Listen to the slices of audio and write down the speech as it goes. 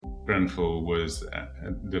Grenfell was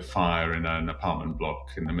the fire in an apartment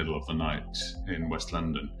block in the middle of the night in West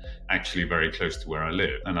London, actually very close to where I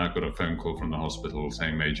live. And I got a phone call from the hospital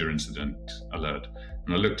saying major incident alert.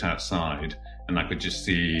 And I looked outside and I could just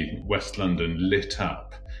see West London lit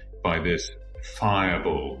up by this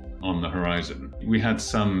fireball on the horizon. We had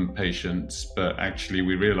some patients, but actually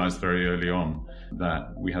we realized very early on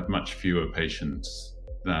that we had much fewer patients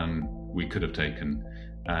than we could have taken.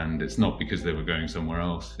 And it's not because they were going somewhere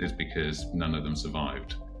else, it's because none of them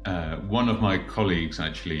survived. One of my colleagues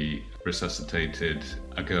actually resuscitated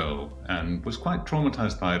a girl and was quite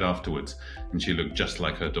traumatized by it afterwards. And she looked just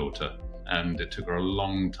like her daughter. And it took her a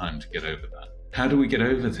long time to get over that. How do we get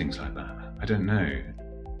over things like that? I don't know.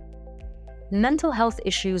 Mental health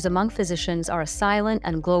issues among physicians are a silent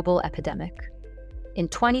and global epidemic. In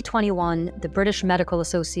 2021, the British Medical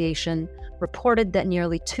Association reported that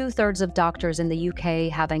nearly 2/3 of doctors in the UK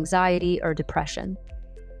have anxiety or depression.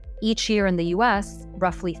 Each year in the US,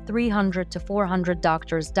 roughly 300 to 400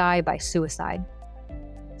 doctors die by suicide.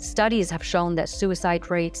 Studies have shown that suicide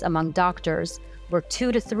rates among doctors were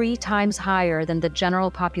 2 to 3 times higher than the general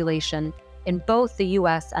population in both the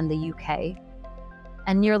US and the UK.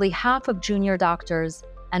 And nearly half of junior doctors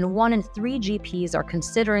and 1 in 3 GPs are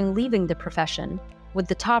considering leaving the profession, with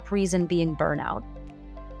the top reason being burnout.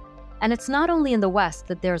 And it's not only in the West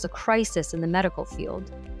that there's a crisis in the medical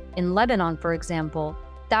field. In Lebanon, for example,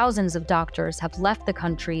 thousands of doctors have left the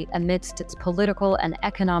country amidst its political and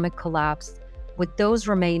economic collapse, with those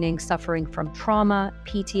remaining suffering from trauma,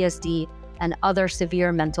 PTSD, and other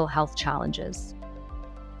severe mental health challenges.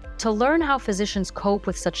 To learn how physicians cope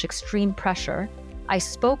with such extreme pressure, I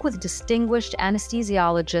spoke with distinguished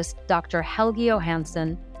anesthesiologist Dr. Helgi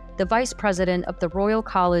Johannsson, the Vice President of the Royal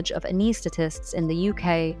College of Anaesthetists in the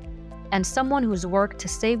UK, and someone who's worked to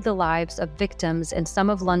save the lives of victims in some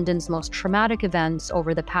of London's most traumatic events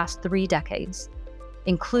over the past 3 decades,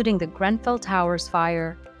 including the Grenfell Towers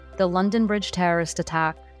fire, the London Bridge terrorist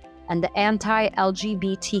attack, and the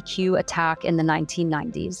anti-LGBTQ attack in the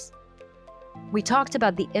 1990s. We talked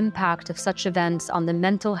about the impact of such events on the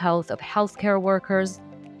mental health of healthcare workers,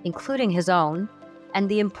 including his own, and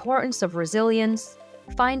the importance of resilience,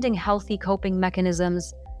 finding healthy coping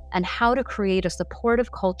mechanisms, and how to create a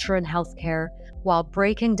supportive culture in healthcare while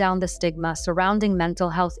breaking down the stigma surrounding mental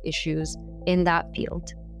health issues in that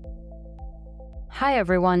field. Hi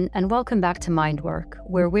everyone, and welcome back to Mindwork,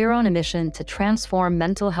 where we're on a mission to transform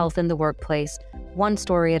mental health in the workplace, one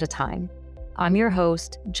story at a time. I'm your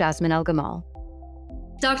host, Jasmine El-Gamal.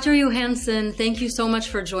 Dr. Johannsson, thank you so much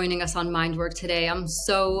for joining us on Mindwork today. I'm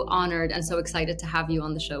so honored and so excited to have you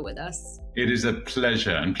on the show with us. It is a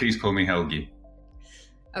pleasure, and please call me Helgi.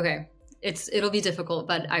 Okay, it'll be difficult,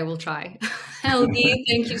 but I will try. Helgi,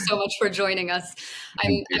 thank you so much for joining us. I'll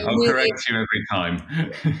really correct you every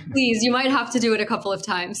time. Please, you might have to do it a couple of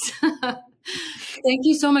times. Thank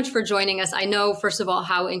you so much for joining us. I know, first of all,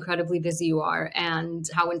 how incredibly busy you are and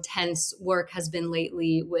how intense work has been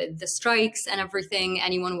lately with the strikes and everything.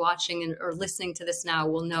 Anyone watching or listening to this now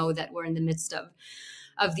will know that we're in the midst of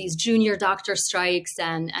these junior doctor strikes,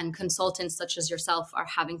 and consultants such as yourself are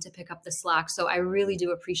having to pick up the slack. So I really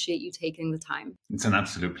do appreciate you taking the time. It's an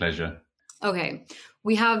absolute pleasure. Okay,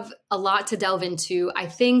 we have a lot to delve into. I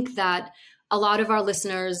think that a lot of our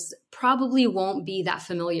listeners probably won't be that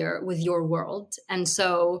familiar with your world. And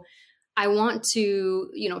so I want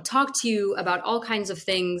to, talk to you about all kinds of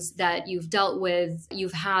things that you've dealt with.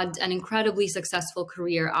 You've had an incredibly successful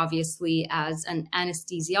career, obviously, as an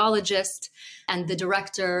anesthesiologist and the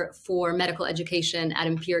director for medical education at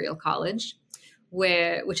Imperial College,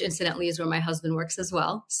 which incidentally is where my husband works as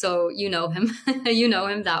well. So you know him, you know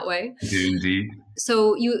him that way. I do indeed.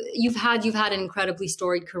 So you've had an incredibly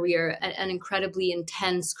storied career, an incredibly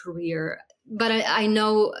intense career. But I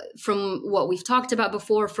know from what we've talked about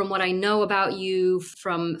before, from what I know about you,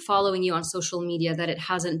 from following you on social media, that it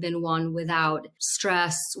hasn't been one without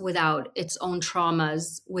stress, without its own traumas,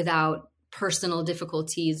 without personal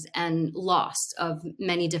difficulties and loss of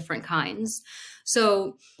many different kinds.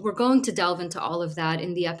 So we're going to delve into all of that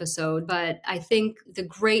in the episode. But I think the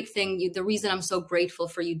great thing, the reason I'm so grateful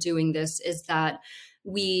for you doing this is that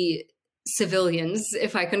we civilians,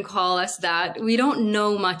 if I can call us that, we don't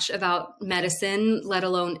know much about medicine, let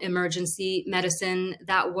alone emergency medicine.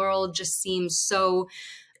 That world just seems so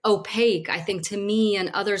opaque, I think, to me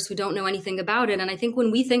and others who don't know anything about it. And I think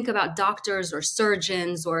when we think about doctors or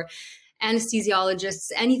surgeons or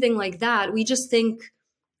anesthesiologists, anything like that, we just think,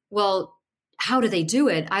 well, how do they do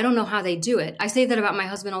it? I don't know how they do it. I say that about my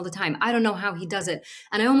husband all the time. I don't know how he does it.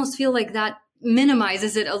 And I almost feel like that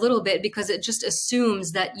minimizes it a little bit because it just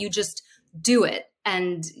assumes that you just do it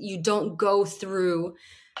and you don't go through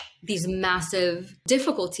these massive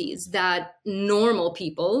difficulties that normal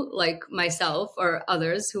people like myself or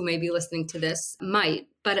others who may be listening to this might.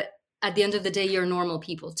 But at the end of the day, you're normal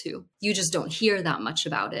people too. You just don't hear that much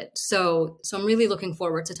about it. So I'm really looking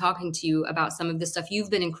forward to talking to you about some of this stuff. You've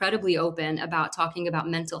been incredibly open about talking about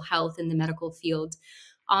mental health in the medical field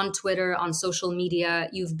on Twitter, on social media.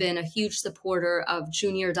 You've been a huge supporter of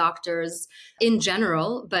junior doctors in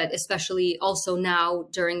general, but especially also now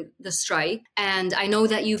during the strike. And I know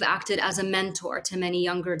that you've acted as a mentor to many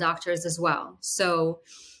younger doctors as well. So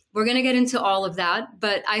we're going to get into all of that.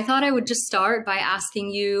 But I thought I would just start by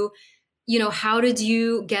asking you, how did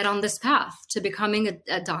you get on this path to becoming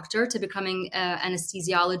a doctor, to becoming an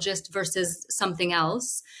anesthesiologist versus something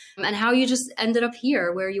else, and how you just ended up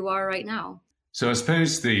here where you are right now? So I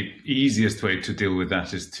suppose the easiest way to deal with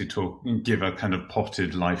that is to give a kind of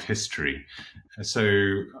potted life history.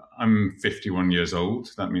 So I'm 51 years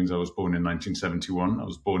old. That means I was born in 1971. I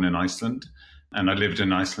was born in Iceland. And I lived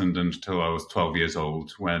in Iceland until I was 12 years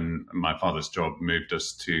old when my father's job moved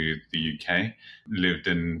us to the UK. Lived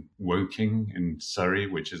in Woking in Surrey,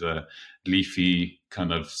 which is a leafy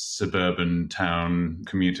kind of suburban town,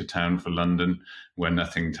 commuter town for London, where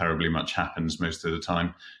nothing terribly much happens most of the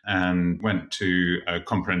time. And went to a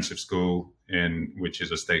comprehensive school which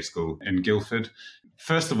is a state school in Guildford.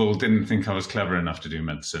 First of all, didn't think I was clever enough to do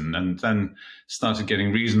medicine, and then started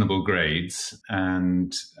getting reasonable grades.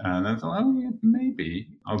 And I thought, oh, yeah, maybe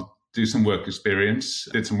I'll do some work experience.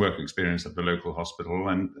 Did some work experience at the local hospital.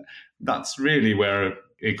 And that's really where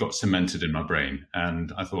it got cemented in my brain.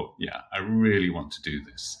 And I thought, yeah, I really want to do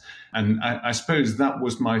this. And I suppose that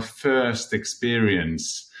was my first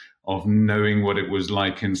experience of knowing what it was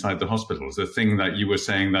like inside the hospitals, the thing that you were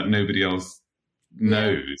saying that nobody else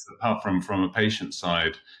knows, apart from a patient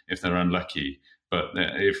side, if they're unlucky. But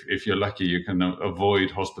if you're lucky, you can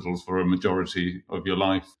avoid hospitals for a majority of your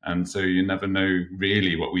life. And so you never know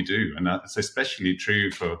really what we do. And that's especially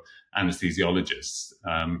true for anesthesiologists.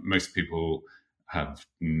 Most people have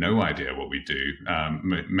no idea what we do.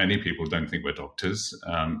 Many people don't think we're doctors.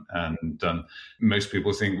 And most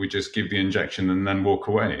people think we just give the injection and then walk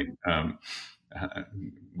away.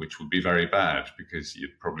 Which would be very bad because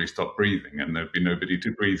you'd probably stop breathing and there'd be nobody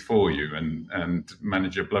to breathe for you and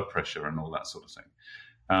manage your blood pressure and all that sort of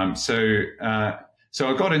thing. So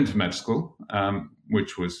I got into med school,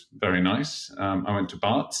 which was very nice. I went to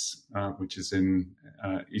Barts, which is in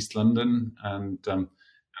East London, and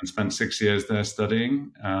spent 6 years there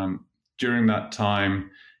studying. During that time,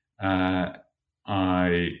 I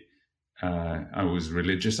was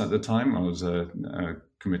religious at the time. I was a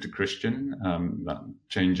committed Christian. That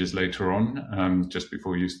changes later on, just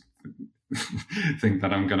before you think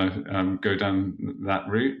that I'm going to go down that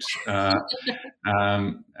route. I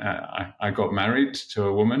got married to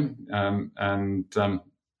a woman, and then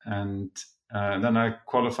I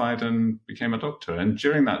qualified and became a doctor. And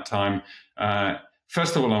during that time,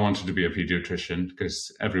 first of all, I wanted to be a pediatrician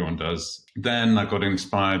because everyone does. Then I got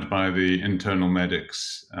inspired by the internal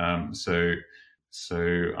medics.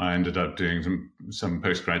 So I ended up doing some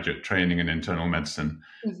postgraduate training in internal medicine.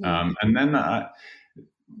 Mm-hmm. And then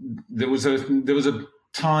there was a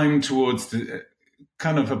time towards the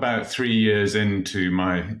kind of about 3 years into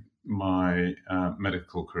my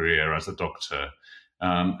medical career as a doctor.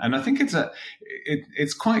 And I think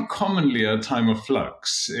it's quite commonly a time of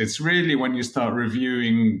flux. It's really when you start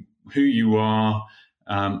reviewing who you are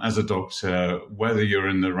as a doctor, whether you're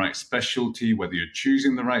in the right specialty, whether you're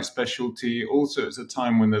choosing the right specialty. Also, it's a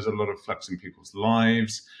time when there's a lot of flux in people's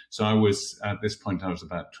lives. So at this point, I was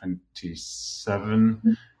about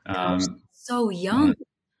 27. So young.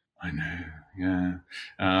 I know, yeah.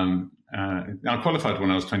 I qualified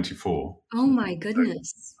when I was 24. Oh my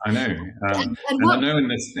goodness! I know, and I know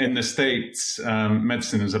in the States,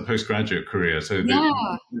 medicine is a postgraduate career, so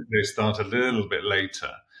they start a little bit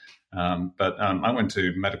later. But I went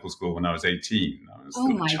to medical school when I was 18. I was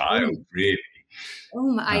still a child, goodness. Really.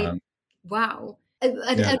 Oh my! Wow.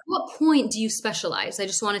 At what point do you specialize? I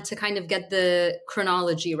just wanted to kind of get the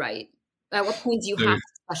chronology right. At what point do you have to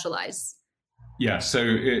specialize? Yeah, so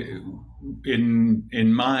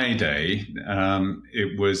in my day,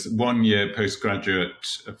 it was 1 year postgraduate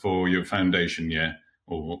for your foundation year,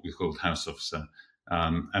 or what we called house officer,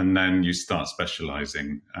 and then you start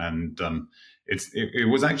specializing. And it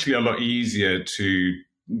was actually a lot easier to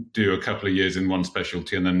do a couple of years in one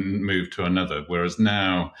specialty and then move to another, whereas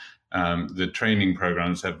now the training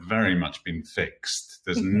programs have very much been fixed.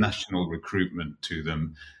 There's national recruitment to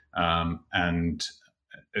them, and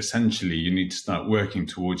essentially you need to start working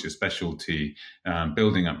towards your specialty,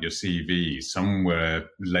 building up your CV somewhere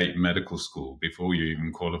late medical school before you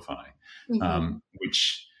even qualify,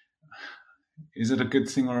 which is it a good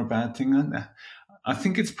thing or a bad thing? I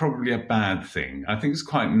think it's probably a bad thing. I think it's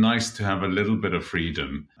quite nice to have a little bit of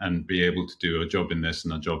freedom and be able to do a job in this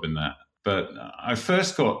and a job in that. But I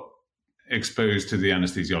first got exposed to the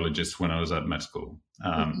anesthesiologists when I was at med school,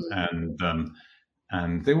 and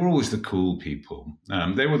they were always the cool people.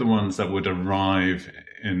 They were the ones that would arrive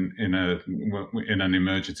in an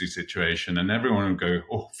emergency situation, and everyone would go,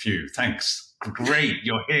 "Oh, phew, thanks, great,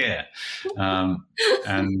 you're here," and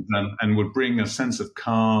would bring a sense of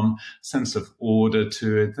calm, sense of order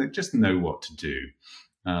to it. They just know what to do,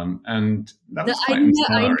 and that was quite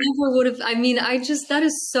inspiring. I never would have. I mean, that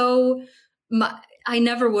is so. I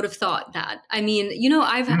never would have thought that. I mean,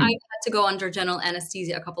 I've had to go under general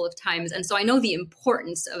anesthesia a couple of times. And so I know the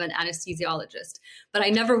importance of an anesthesiologist, but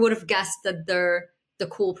I never would have guessed that they're the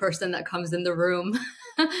cool person that comes in the room.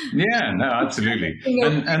 Yeah, no, absolutely.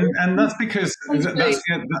 And that's because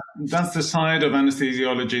that's the side of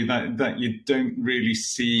anesthesiology that you don't really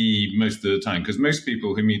see most of the time, because most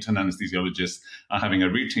people who meet an anesthesiologist are having a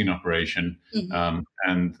routine operation,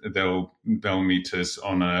 and they'll meet us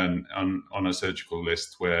on a surgical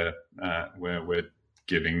list where we're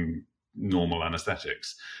giving normal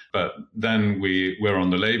anesthetics. But then we're on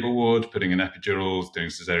the labor ward, putting in epidurals, doing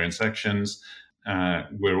cesarean sections.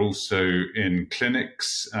 We're also in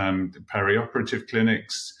clinics, perioperative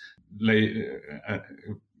clinics,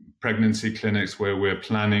 pregnancy clinics, where we're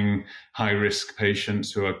planning high-risk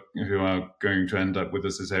patients who are going to end up with a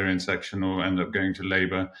cesarean section or end up going to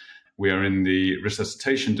labor. We are in the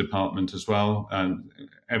resuscitation department as well.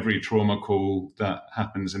 Every trauma call that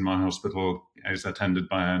happens in my hospital is attended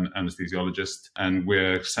by an anesthesiologist, and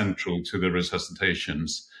we're central to the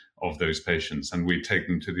resuscitations of those patients, and we take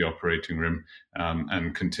them to the operating room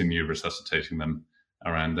and continue resuscitating them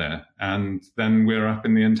around there. And then we're up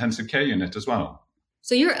in the intensive care unit as well.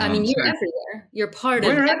 So you're everywhere. You're part of.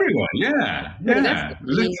 We're everywhere. Yeah.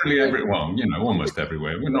 Literally everywhere. Well, almost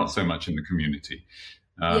everywhere. We're not so much in the community,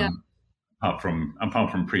 apart from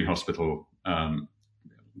pre-hospital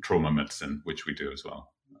trauma medicine, which we do as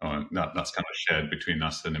well. That's kind of shared between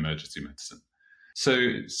us and emergency medicine. So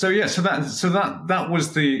that was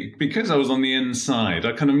because I was on the inside,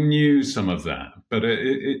 I kind of knew some of that, but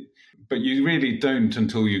you really don't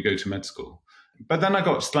until you go to med school. But then I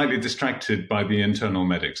got slightly distracted by the internal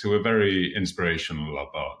medics, who were very inspirational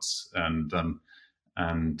lads, and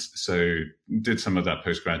so did some of that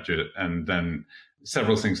postgraduate, and then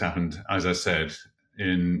several things happened, as I said,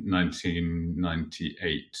 in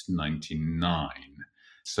 1998, 99.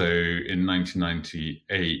 So in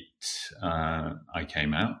 1998, I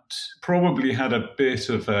came out. Probably had a bit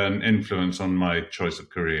of an influence on my choice of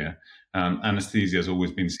career. Anesthesia has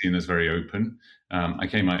always been seen as very open. I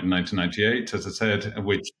came out in 1998, as I said,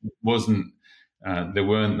 which wasn't, there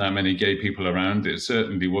weren't that many gay people around. It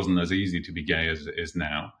certainly wasn't as easy to be gay as it is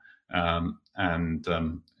now. And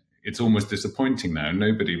it's almost disappointing now.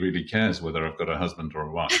 Nobody really cares whether I've got a husband or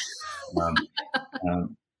a wife.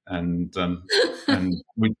 And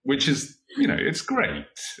which is, it's great.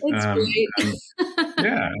 It's great.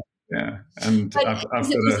 Yeah. And I've got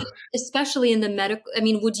especially in the medical, I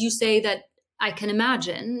mean, would you say that, I can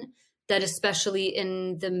imagine that especially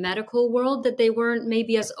in the medical world, that they weren't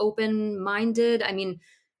maybe as open-minded? I mean,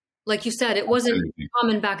 like you said, it wasn't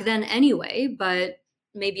common back then anyway, but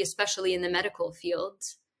maybe especially in the medical field.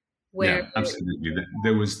 Where absolutely.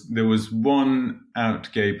 There was one out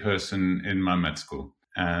gay person in my med school.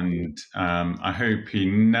 And I hope he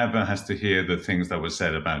never has to hear the things that were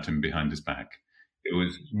said about him behind his back. It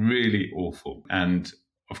was really awful. And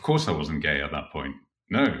of course I wasn't gay at that point.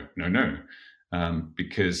 No.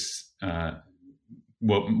 Because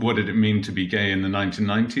what did it mean to be gay in the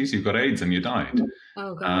 1990s? You got AIDS and you died.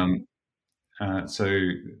 Oh, God. So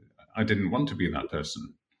I didn't want to be that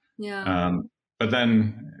person. Yeah. But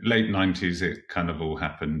then late 90s, it kind of all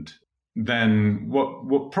happened. Then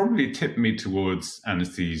what probably tipped me towards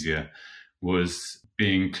anesthesia was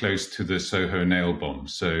being close to the Soho nail bomb.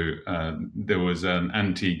 So there was an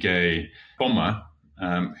anti-gay bomber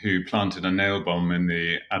who planted a nail bomb in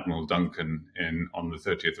the Admiral Duncan on the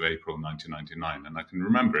 30th of April, 1999. And I can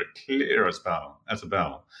remember it clear as a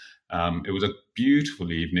bell. It was a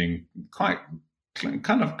beautiful evening, quite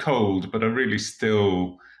kind of cold, but a really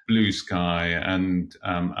still blue sky. And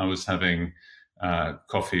I was having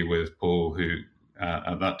coffee with Paul, who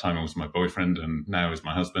at that time was my boyfriend and now is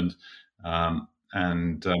my husband.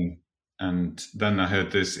 And then I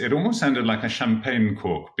heard this, it almost sounded like a champagne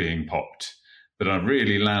cork being popped, but a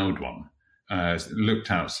really loud one. Looked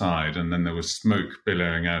outside, and then there was smoke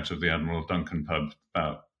billowing out of the Admiral Duncan pub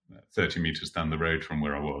about 30 meters down the road from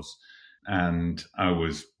where I was. And I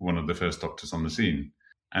was one of the first doctors on the scene.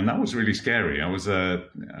 And that was really scary. I was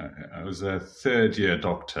a third year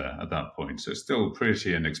doctor at that point, so still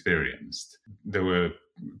pretty inexperienced. There were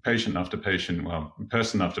patient after patient, well,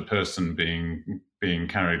 person after person being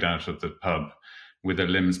carried out of the pub with their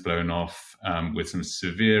limbs blown off, with some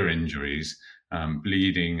severe injuries,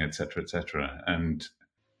 bleeding, etc., etc. And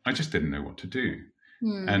I just didn't know what to do.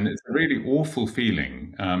 And it's a really awful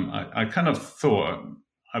feeling. I kind of thought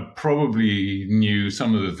I probably knew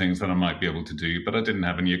some of the things that I might be able to do, but I didn't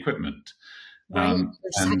have any equipment. Right. You're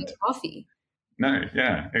just having coffee. No,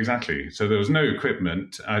 yeah, exactly. So there was no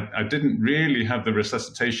equipment. I didn't really have the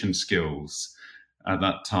resuscitation skills at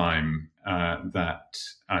that time that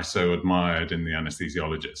I so admired in the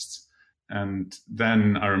anesthesiologists. And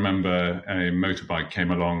then I remember a motorbike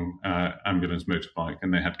came along, ambulance motorbike,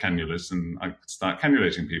 and they had cannulas, and I could start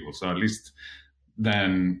cannulating people. So at least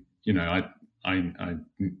then, I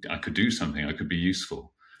could do something. I could be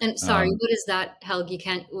useful. And sorry, what is that, Helgi?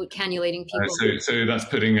 Cannulating people? So that's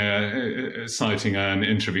putting sighting an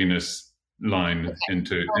intravenous line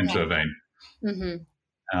into a vein.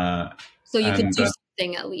 Mm-hmm. So you could do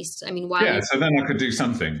something at least. I mean, why? Yeah. So then I could do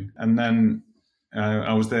something, and then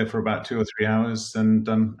I was there for about 2 or 3 hours, and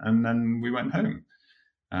then we went home,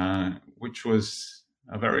 which was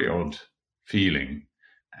a very odd feeling.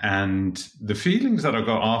 And the feelings that I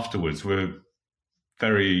got afterwards were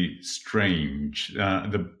very strange.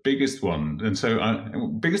 The biggest one,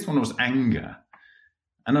 biggest one was anger.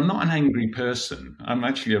 And I'm not an angry person. I'm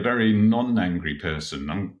actually a very non-angry person.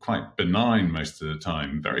 I'm quite benign most of the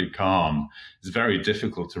time, very calm. It's very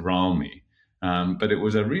difficult to rile me. But it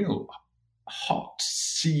was a real hot,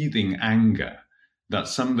 seething anger that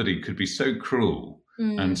somebody could be so cruel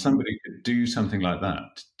and somebody could do something like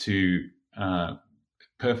that to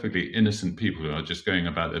perfectly innocent people who are just going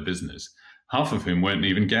about their business. Half of whom weren't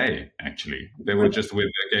even gay, actually. They were just with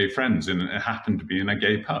their gay friends, and it happened to be in a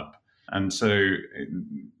gay pub. And so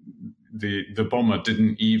the bomber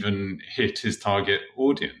didn't even hit his target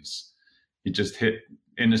audience. He just hit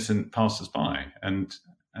innocent passers-by. And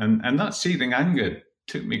that seething anger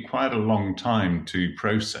took me quite a long time to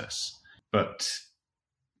process. But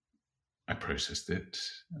I processed it.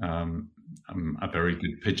 I'm a very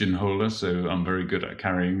good pigeonholer, so I'm very good at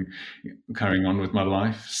carrying on with my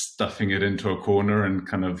life, stuffing it into a corner and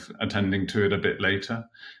kind of attending to it a bit later.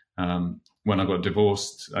 When I got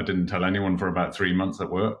divorced, I didn't tell anyone for about 3 months at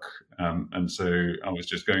work. And so I was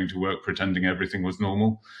just going to work pretending everything was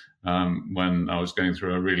normal when I was going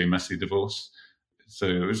through a really messy divorce. So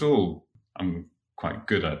it was all, I'm quite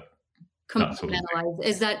good at that sort of thing.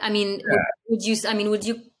 Is that, I mean, yeah. would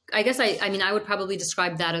you, I guess I would probably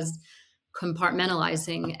describe that as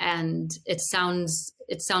compartmentalizing, and it sounds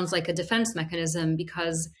like a defense mechanism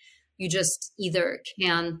because you just either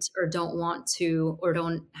can't or don't want to or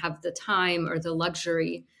don't have the time or the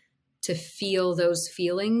luxury to feel those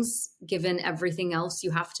feelings given everything else you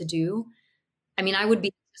have to do. I mean, I would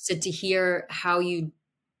be interested to hear how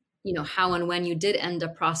how and when you did end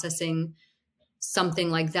up processing something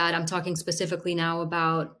like that. I'm talking specifically now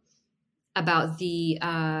about the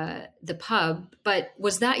pub, but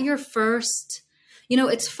was that your first,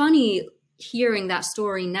 it's funny hearing that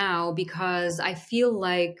story now because I feel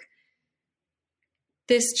like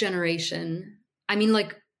this generation, I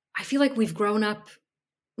feel like we've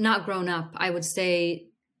not grown up, I would say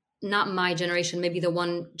not my generation, maybe the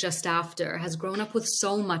one just after, has grown up with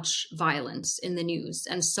so much violence in the news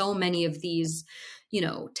and so many of these,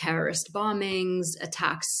 terrorist bombings,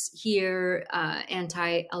 attacks here,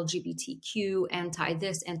 anti-LGBTQ,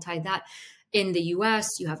 anti-this, anti-that. In the US,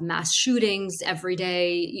 you have mass shootings every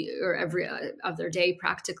day or every other day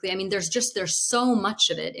practically. I mean, there's so much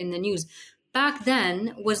of it in the news. Back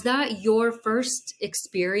then, was that your first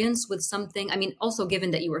experience with something? I mean, also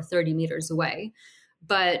given that you were 30 meters away,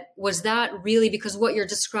 but was that really, because what you're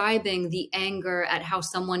describing, the anger at how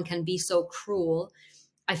someone can be so cruel,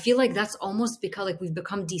 I feel like that's almost because like we've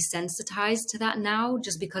become desensitized to that now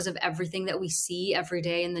just because of everything that we see every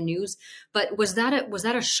day in the news. But was that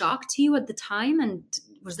a shock to you at the time? And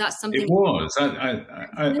was that something? It was.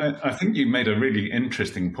 I think you made a really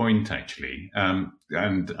interesting point, actually.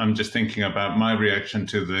 And I'm just thinking about my reaction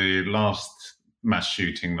to the last mass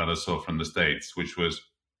shooting that I saw from the States, which was,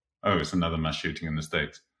 oh, it's another mass shooting in the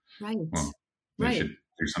States. Right. Well, they should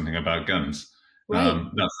do something about guns. Right.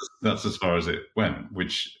 That's as far as it went,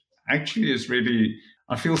 which actually is really,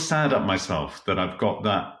 I feel sad at myself that I've got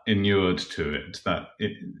that inured to it,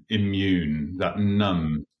 immune, that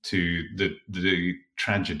numb to the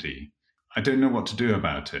tragedy. I don't know what to do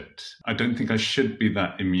about it. I don't think I should be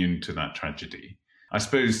that immune to that tragedy. I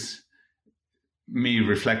suppose me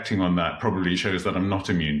reflecting on that probably shows that I'm not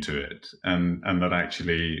immune to it, and that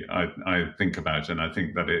actually I think about it, and I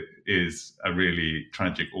think that it is a really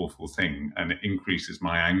tragic, awful thing, and it increases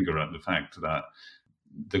my anger at the fact that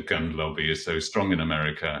the gun lobby is so strong in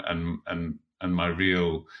America, and my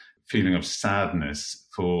real feeling of sadness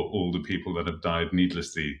for all the people that have died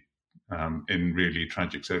needlessly in really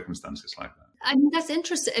tragic circumstances like that. I mean, that's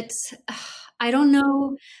interesting. I don't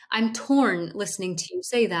know. I'm torn listening to you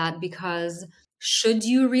say that, because should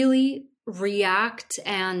you really react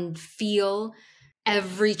and feel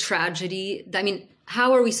every tragedy? I mean,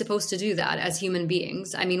 how are we supposed to do that as human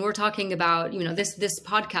beings? I mean, we're talking about, this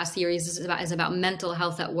podcast series is about mental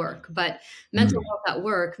health at work, but mental health at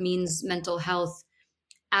work means mental health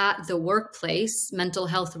at the workplace, mental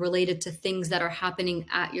health related to things that are happening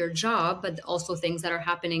at your job, but also things that are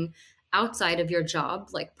happening outside of your job,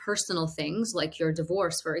 like personal things, like your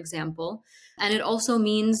divorce, for example. And it also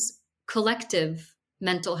means collective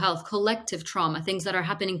mental health, collective trauma, things that are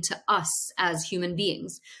happening to us as human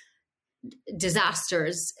beings,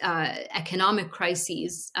 disasters, economic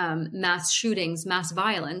crises, mass shootings, mass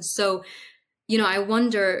violence. So, I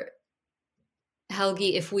wonder,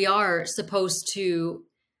 Helgi, if we are supposed to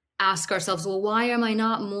ask ourselves, well, why am I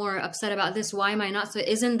not more upset about this? Why am I not? So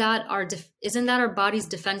isn't that our body's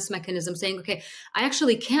defense mechanism saying, okay, I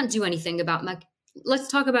actually can't do anything about let's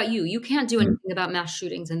talk about you. You can't do anything about mass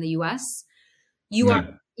shootings in the US. You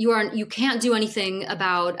can't do anything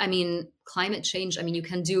about, climate change.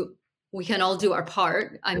 We can all do our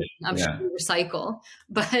part. I'm sure we recycle,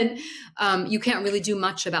 but you can't really do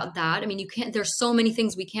much about that. There's so many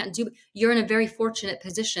things we can't do. You're in a very fortunate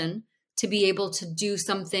position to be able to do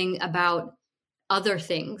something about other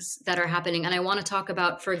things that are happening. And I want to talk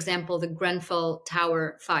about, for example, the Grenfell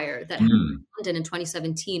Tower fire that happened in London in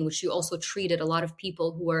 2017, which you also treated a lot of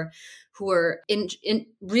people who were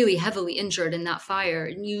really heavily injured in that fire.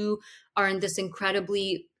 And you are in this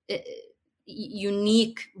incredibly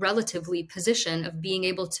unique, relatively position of being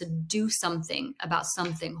able to do something about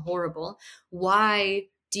something horrible. Why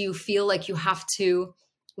do you feel like you have to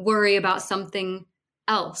worry about something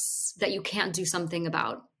else that you can't do something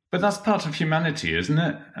about? But that's part of humanity, isn't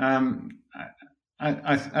it?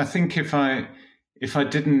 I think if I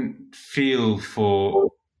didn't feel for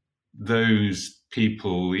those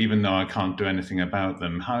people, even though I can't do anything about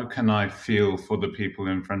them, how can I feel for the people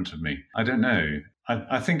in front of me? I don't know.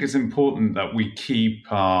 I think it's important that we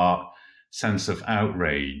keep our sense of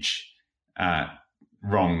outrage at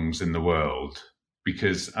wrongs in the world,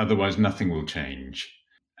 because otherwise nothing will change.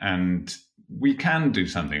 And we can do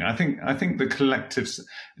something. I think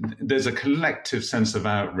there's a collective sense of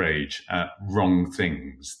outrage at wrong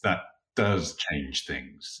things that does change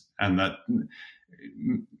things, and that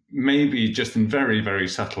maybe just in very, very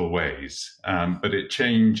subtle ways, but it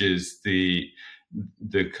changes the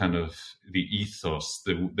kind of the ethos,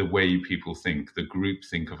 the way people think, the group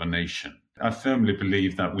think of a nation. I firmly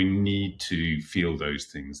believe that we need to feel those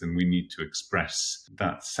things, and we need to express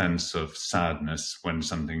that sense of sadness when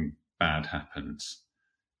something bad happens.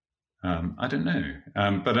 I don't know,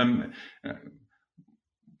 but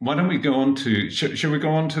why don't we go on to? Should we go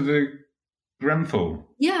on to the Grenfell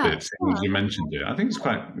bit? You mentioned it. I think it's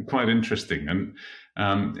quite interesting, and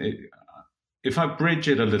if I bridge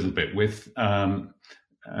it a little bit with,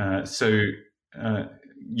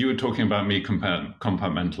 you were talking about me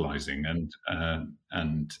compartmentalizing,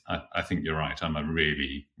 and I think you're right. I'm a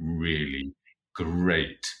really, really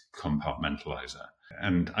great compartmentalizer.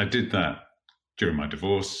 And I did that during my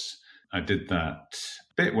divorce. I did that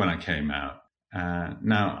bit when I came out.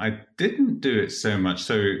 Now, I didn't do it so much.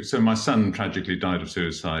 So my son tragically died of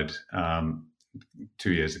suicide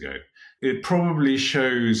 2 years ago. It probably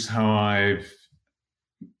shows how I've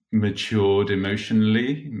matured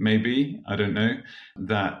emotionally, maybe. I don't know.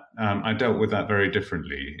 That I dealt with that very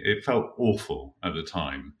differently. It felt awful at the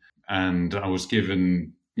time. And I was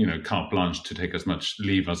given carte blanche to take as much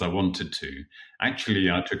leave as I wanted to. Actually,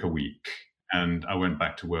 I took a week and I went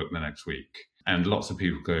back to work the next week. And lots of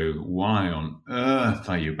people go, why on earth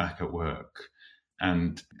are you back at work?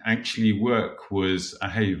 And actually, work was a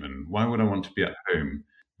haven. Why would I want to be at home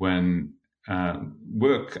when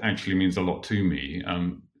work actually means a lot to me?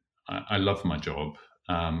 I love my job.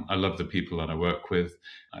 I love the people that I work with.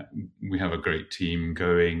 We have a great team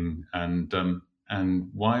going. And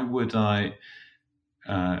why would I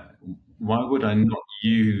not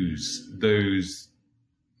use those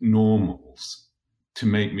normals to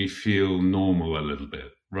make me feel normal a little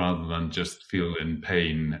bit, rather than just feel in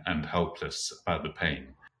pain and helpless about the pain?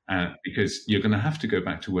 because you're going to have to go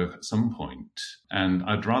back to work at some point. And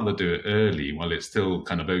I'd rather do it early while it's still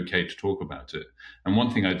kind of okay to talk about it. And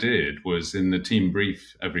one thing I did was in the team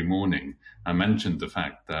brief every morning, I mentioned the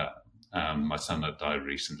fact that my son had died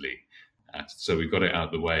recently. So we got it out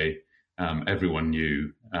of the way. Everyone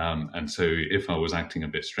knew. And so if I was acting a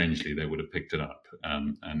bit strangely, they would have picked it up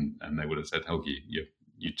and they would have said, Helgi, you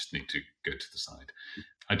just need to go to the side.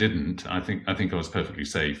 I didn't. I think I was perfectly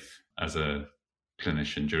safe as a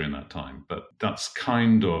clinician during that time, but that's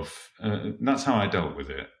kind of that's how I dealt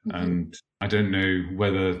with it. Mm-hmm. And I don't know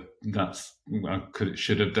whether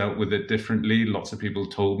should have dealt with it differently. Lots of people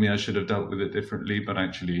told me I should have dealt with it differently, but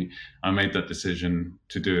actually I made that decision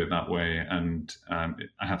to do it that way, and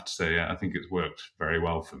I have to say I think it's worked very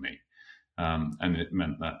well for me. And it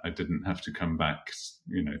meant that I didn't have to come back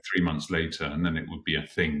 3 months later and then it would be a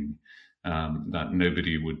thing that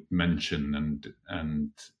nobody would mention,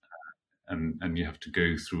 and you have to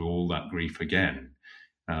go through all that grief again,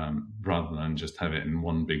 rather than just have it in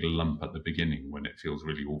one big lump at the beginning when it feels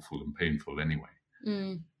really awful and painful anyway.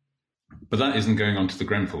 Mm. But that isn't going on to the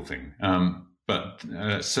Grenfell thing.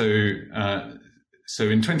 So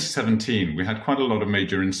in 2017, we had quite a lot of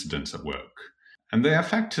major incidents at work, and they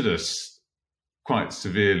affected us quite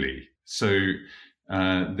severely. So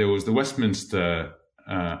there was the Westminster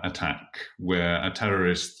attack where a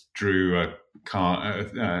terrorist drove a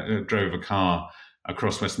car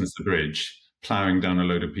across Westminster Bridge, ploughing down a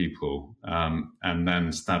load of people, and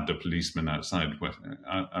then stabbed a policeman outside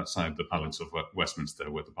the Palace of Westminster,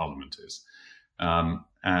 where the Parliament is. And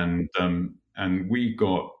we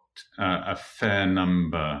got a fair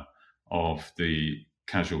number of the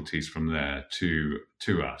casualties from there to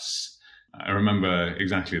us. I remember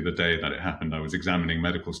exactly the day that it happened. I was examining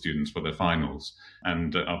medical students for their finals,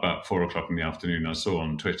 and about 4:00 in the afternoon, I saw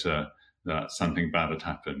on Twitter that something bad had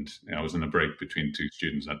happened. I was in a break between two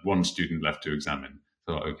students. I had one student left to examine.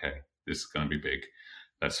 I thought, okay, this is going to be big.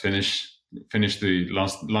 Let's finish the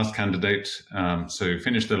last candidate. So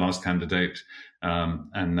finished the last candidate,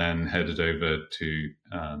 and then headed over to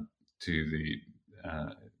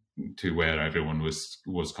where everyone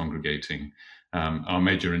was congregating. Our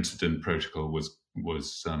major incident protocol was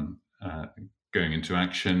going into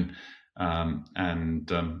action,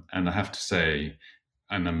 and I have to say,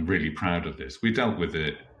 and I'm really proud of this, we dealt with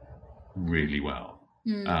it really well.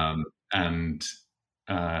 And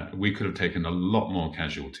we could have taken a lot more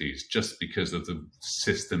casualties just because of the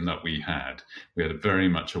system that we had. We had very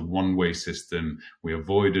much a one-way system. We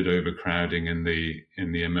avoided overcrowding in the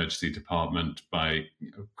emergency department by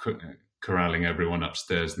corralling everyone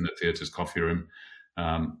upstairs in the theatre's coffee room,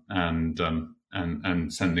 and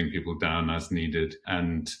sending people down as needed,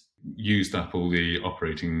 and used up all the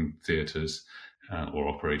operating theatres or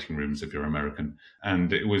operating rooms if you're American.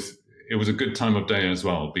 And it was a good time of day as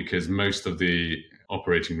well, because most of the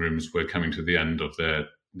operating rooms were coming to the end of their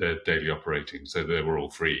daily operating, so they were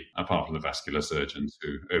all free, apart from the vascular surgeons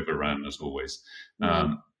who overran as always.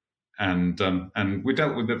 Mm-hmm. And we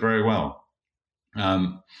dealt with it very well.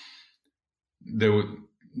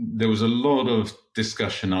 There was a lot of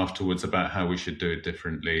discussion afterwards about how we should do it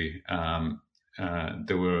differently.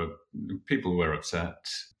 There were people who were upset.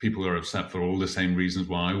 People were upset for all the same reasons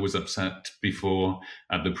why I was upset before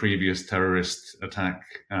at the previous terrorist attack,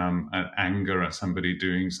 at anger at somebody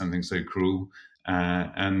doing something so cruel.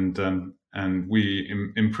 And we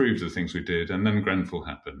improved the things we did. And then Grenfell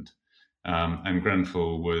happened. And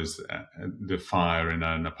Grenfell was the fire in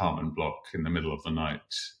an apartment block in the middle of the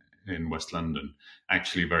night in West London,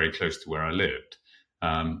 actually very close to where I lived.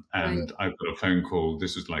 And I got a phone call.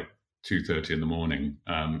 This was like 2:30 in the morning,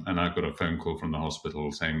 and I got a phone call from the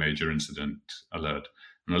hospital saying major incident alert.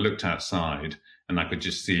 And I looked outside, and I could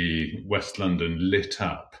just see West London lit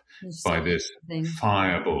up by this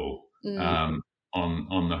fireball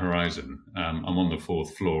on the horizon. I'm on the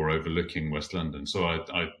 4th floor overlooking West London, so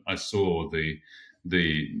I saw the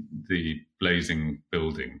blazing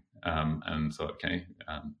building, and thought, okay,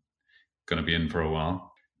 going to be in for a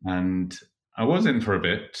while. And I was in for a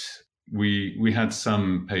bit. We had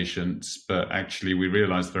some patients, but actually we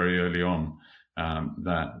realized very early on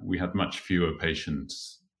that we had much fewer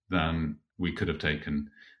patients than we could have taken.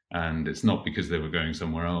 And it's not because they were going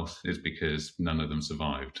somewhere else, it's because none of them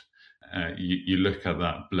survived. You look at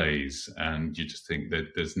that blaze and you just think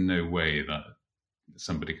that there's no way that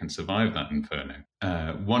somebody can survive that inferno.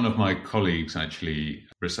 One of my colleagues actually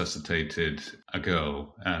resuscitated a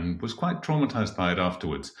girl and was quite traumatized by it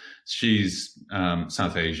afterwards. She's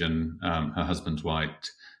South Asian, her husband's white.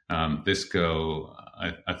 This girl,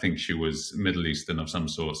 I think she was Middle Eastern of some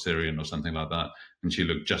sort, Syrian or something like that, and she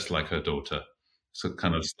looked just like her daughter. so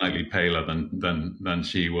kind of slightly paler than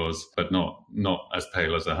she was, but not as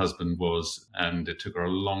pale as her husband was, and it took her a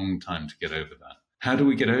long time to get over that. How do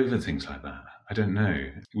we get over things like that? I don't know.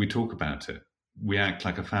 We talk about it. We act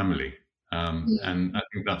like a family, and I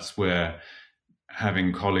think that's where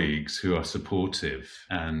having colleagues who are supportive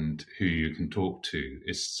and who you can talk to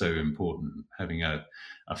is so important. Having a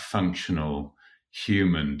functional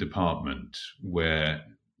human department where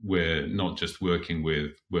we're not just working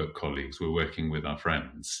with work colleagues, we're working with our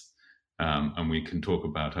friends. And we can talk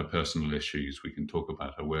about our personal issues, we can talk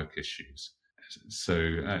about our work issues.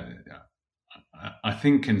 So I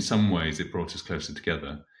think in some ways it brought us closer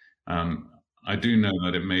together. I do know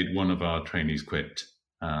that it made one of our trainees quit.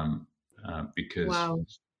 Because Wow.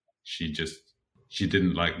 she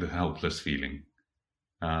didn't like the helpless feeling,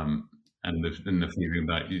 and the feeling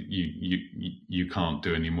that you can't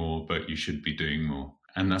do any more, but you should be doing more,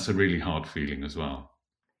 and that's a really hard feeling as well.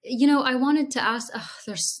 I wanted to ask,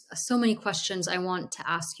 there's so many questions I want to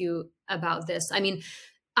ask you about this. I mean,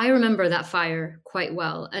 I remember that fire quite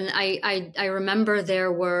well. And I remember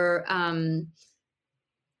there were,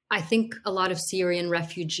 I think a lot of Syrian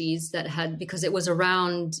refugees that had, because it was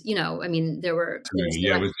around, I mean, there was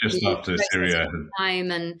Yeah, it was just after Syria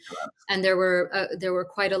time, and there were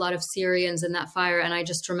quite a lot of Syrians in that fire. And I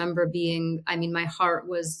just remember my heart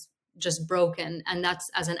was just broken. And that's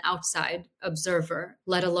as an outside observer,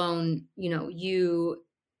 let alone, you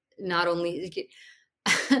not only,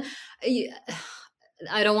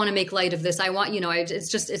 I don't want to make light of this. I want,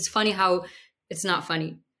 it's funny how it's not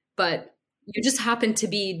funny, but you just happen to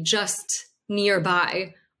be just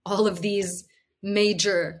nearby all of these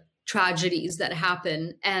major tragedies that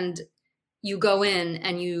happen, and you go in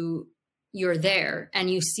and you're there and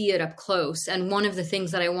you see it up close. And one of the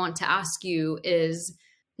things that I want to ask you is,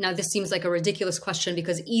 now this seems like a ridiculous question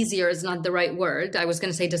because easier is not the right word. I was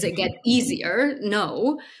going to say, does it get easier?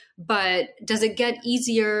 No, but does it get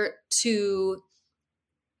easier to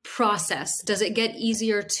process? Does it get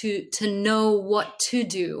easier to know what to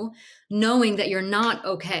do, knowing that you're not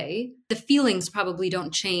okay? The feelings probably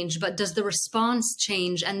don't change, but does the response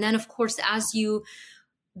change? And then, of course, as you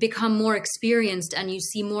become more experienced and you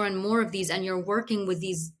see more and more of these and you're working with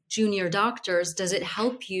these junior doctors, does it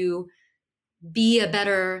help you be a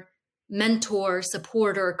better mentor,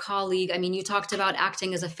 supporter, colleague? I mean, you talked about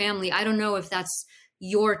acting as a family. I don't know if that's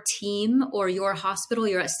your team or your hospital,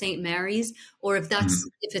 you're at St. Mary's, or if that's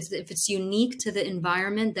if it's unique to the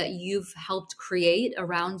environment that you've helped create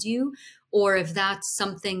around you, or if that's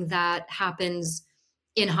something that happens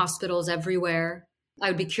in hospitals everywhere. I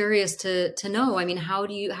would be curious to know. I mean, how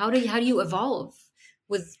do you evolve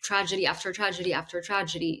with tragedy after tragedy after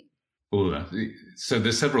tragedy? Oh, so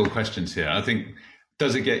there's several questions here. I think,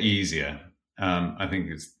 does it get easier? I think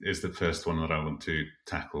is the first one that I want to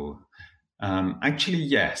tackle. Actually,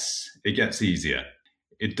 yes, it gets easier.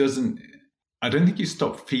 It doesn't, I don't think you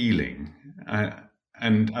stop feeling.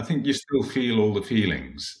 And I think you still feel all the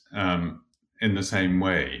feelings in the same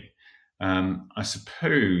way. I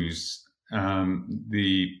suppose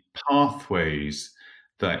the pathways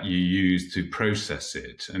that you use to process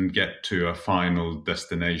it and get to a final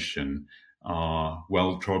destination are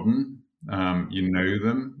well trodden. You know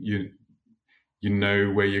them. You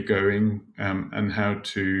know where you're going and how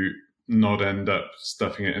to not end up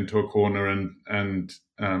stuffing it into a corner and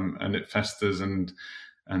it festers and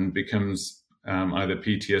becomes either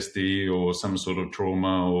PTSD or some sort of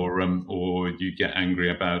trauma, or you get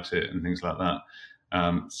angry about it and things like that.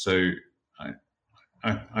 So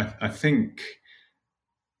I think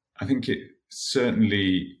it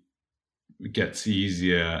certainly gets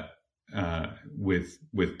easier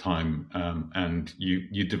with time, and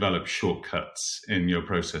you develop shortcuts in your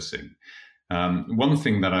processing. One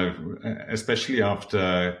thing that I've, especially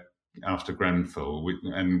after Grenfell,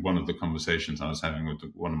 and one of the conversations I was having with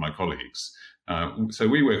one of my colleagues, so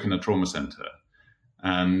we work in a trauma centre,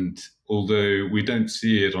 and although we don't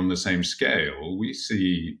see it on the same scale, we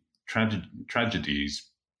see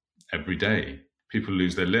tragedies every day. People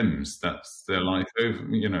lose their limbs. That's their life over.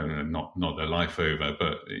 Not their life over,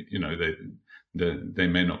 but they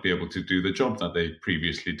may not be able to do the job that they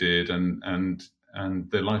previously did, and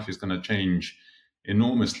their life is going to change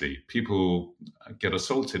enormously. People get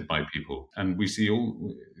assaulted by people, and we see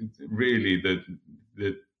all really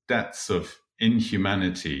the depths of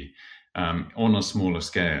inhumanity on a smaller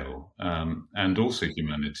scale, and also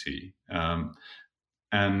humanity.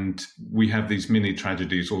 And we have these mini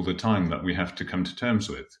tragedies all the time that we have to come to terms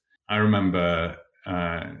with. I remember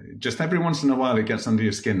just every once in a while it gets under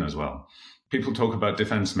your skin as well. People talk about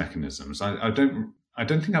defense mechanisms. I don't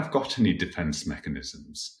think I've got any defense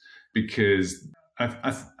mechanisms, because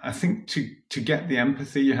I think to get the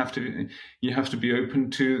empathy, you have to be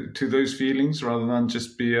open to those feelings rather than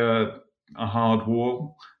just be a hard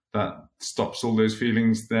wall that stops all those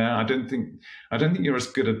feelings there. I don't think you're as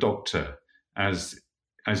good a doctor as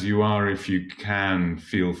you are if you can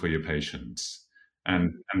feel for your patients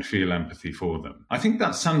and feel empathy for them. I think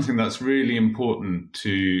that's something that's really important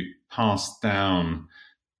to pass down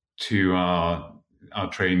to our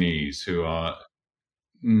trainees who are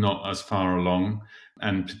not as far along,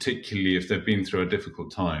 and particularly if they've been through a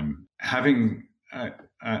difficult time. Having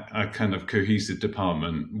a kind of cohesive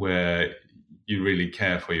department where you really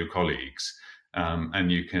care for your colleagues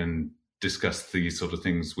and you can discuss these sort of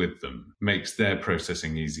things with them makes their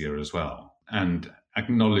processing easier as well. And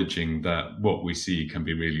acknowledging that what we see can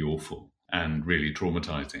be really awful and really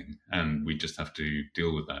traumatizing, and we just have to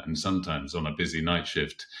deal with that. And sometimes on a busy night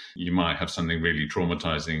shift, you might have something really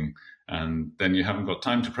traumatizing, and then you haven't got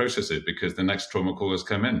time to process it because the next trauma call has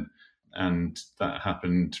come in. And that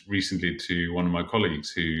happened recently to one of my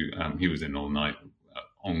colleagues who he was in all night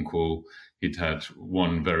on call. He'd had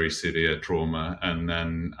one very severe trauma, and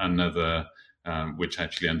then another, which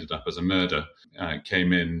actually ended up as a murder,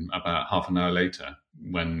 came in about half an hour later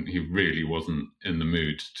when he really wasn't in the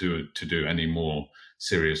mood to do any more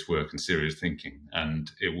serious work and serious thinking. And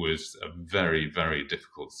it was a very, very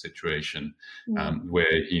difficult situation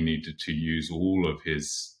where he needed to use all of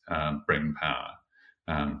his brain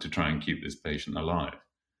power to try and keep this patient alive.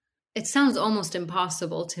 It sounds almost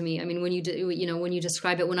impossible to me. I mean, when when you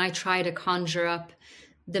describe it, when I try to conjure up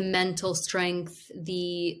the mental strength,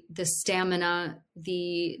 the stamina,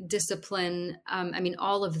 the discipline,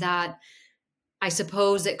 all of that, I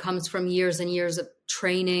suppose it comes from years and years of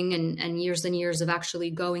training and years of actually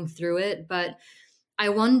going through it. But I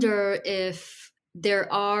wonder if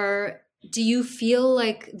do you feel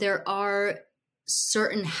like there are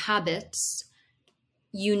certain habits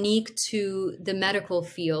unique to the medical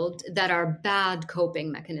field that are bad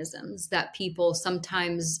coping mechanisms that people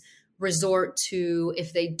sometimes resort to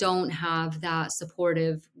if they don't have that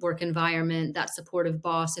supportive work environment, that supportive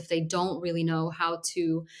boss, if they don't really know how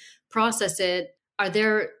to process it? Are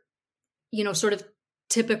there, sort of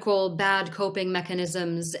typical bad coping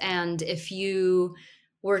mechanisms? And if you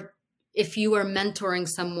were mentoring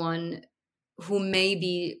someone who may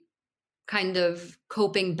be kind of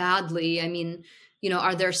coping badly,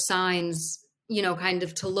 are there signs, kind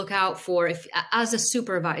of to look out for if, as a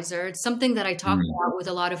supervisor? It's something that I talk about with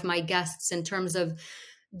a lot of my guests in terms of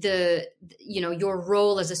your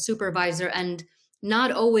role as a supervisor, and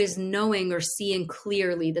not always knowing or seeing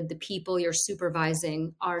clearly that the people you're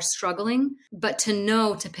supervising are struggling, but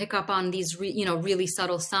to pick up on these, really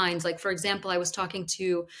subtle signs. Like, for example, I was talking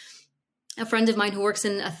to a friend of mine who works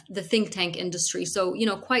in the think tank industry. So,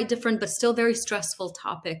 quite different, but still very stressful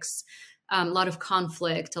topics. A lot of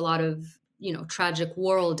conflict, a lot of, tragic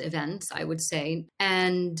world events, I would say.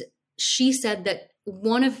 And she said that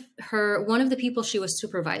one of the people she was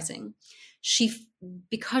supervising, she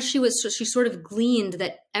sort of gleaned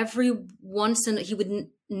that he would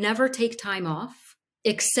never take time off,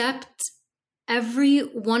 except every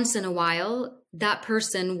once in a while, that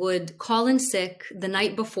person would call in sick the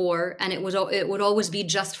night before, and it would always be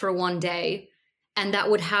just for one day. And that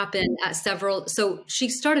would happen at several. So she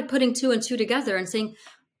started putting two and two together and saying,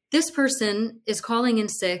 this person is calling in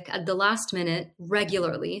sick at the last minute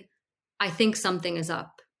regularly. I think something is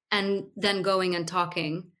up. And then going and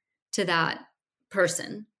talking to that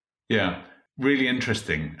person. Yeah, really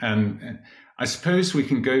interesting. And I suppose we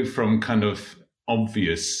can go from kind of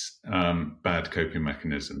obvious bad coping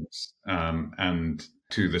mechanisms and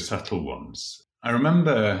to the subtle ones. I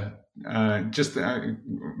remember just a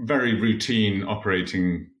very routine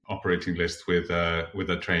operating list with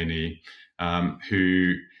a trainee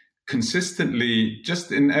who consistently,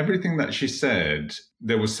 just in everything that she said,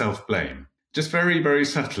 there was self-blame. Just very, very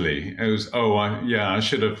subtly, it was, I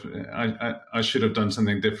should have done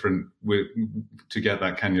something different to get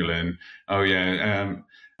that cannula in.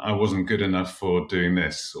 I wasn't good enough for doing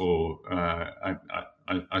this, or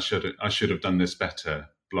I should have done this better.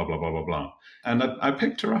 Blah blah blah blah blah. And I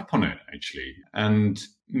picked her up on it actually, and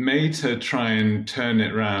made her try and turn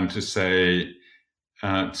it around to say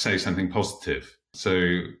something positive.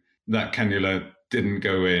 So that cannula didn't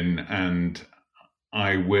go in, and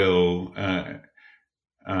I will.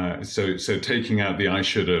 So taking out the I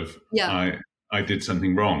should have. Yeah. I did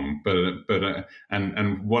something wrong, but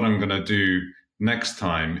and what I'm going to do next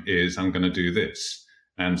time is I'm going to do this,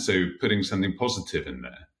 and so putting something positive in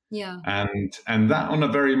there. Yeah. And that on a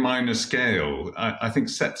very minor scale, I think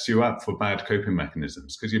sets you up for bad coping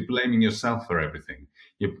mechanisms because you're blaming yourself for everything.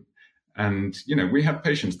 We have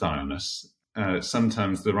patients die on us,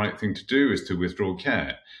 sometimes the right thing to do is to withdraw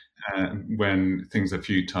care when things are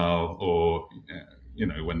futile, or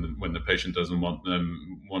when the patient doesn't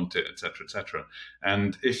want it, etc., etc.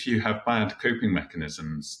 And if you have bad coping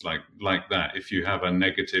mechanisms like that, if you have a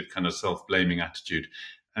negative kind of self-blaming attitude,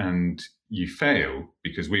 and you fail,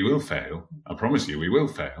 because we will fail, I promise you, we will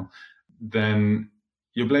fail, then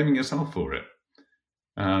you're blaming yourself for it.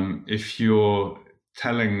 If you're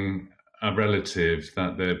telling a relative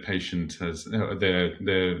that their patient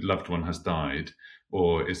their loved one has died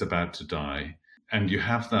or is about to die, and you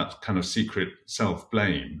have that kind of secret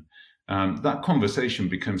self-blame, that conversation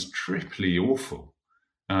becomes triply awful.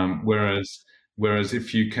 Whereas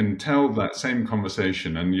if you can tell that same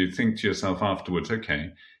conversation and you think to yourself afterwards,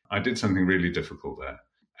 okay, I did something really difficult there,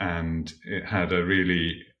 and it had a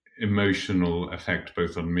really emotional effect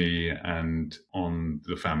both on me and on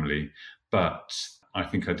the family, but I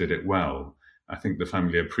think I did it well. I think the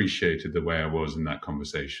family appreciated the way I was in that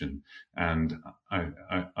conversation, and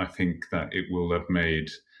I think that it will have made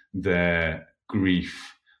their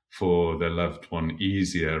grief for their loved one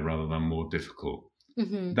easier rather than more difficult.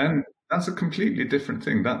 Mm-hmm. Then that's a completely different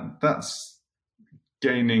thing. That's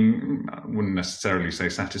gaining, I wouldn't necessarily say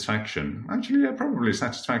satisfaction. Actually, yeah, probably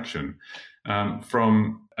satisfaction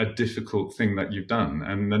from a difficult thing that you've done.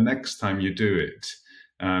 And the next time you do it,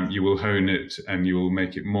 you will hone it and you will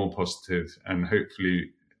make it more positive and hopefully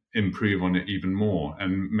improve on it even more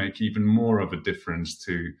and make even more of a difference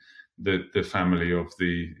to the family of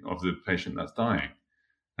the patient that's dying.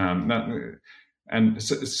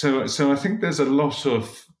 So I think there's a lot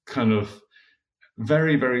of kind of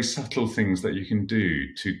very, very subtle things that you can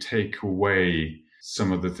do to take away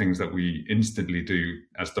some of the things that we instantly do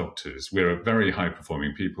as doctors. We're a very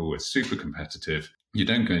high-performing people. We're super competitive. You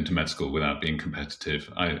don't go into med school without being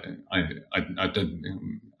competitive. I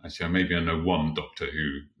don't actually. Maybe I know one doctor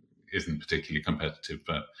who isn't particularly competitive,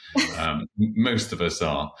 but most of us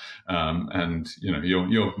are. And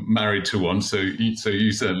you're married to one, so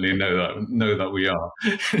you certainly know that we are.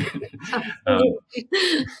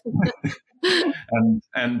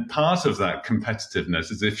 And part of that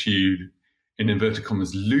competitiveness is if you, in inverted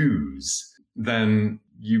commas, lose, then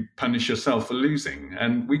you punish yourself for losing.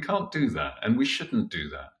 And we can't do that, and we shouldn't do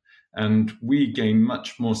that. And we gain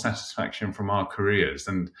much more satisfaction from our careers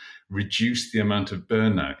and reduce the amount of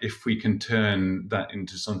burnout if we can turn that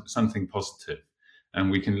into something positive. And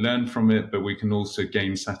we can learn from it, but we can also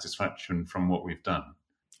gain satisfaction from what we've done.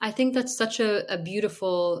 I think that's such a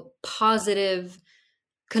beautiful, positive,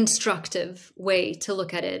 constructive way to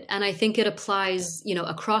look at it. And I think it applies,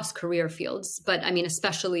 across career fields, but I mean,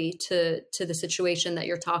 especially to the situation that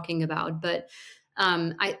you're talking about. But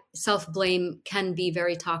self-blame can be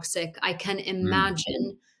very toxic. I can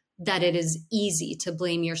imagine that it is easy to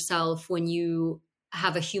blame yourself when you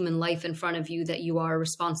have a human life in front of you that you are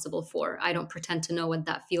responsible for. I don't pretend to know what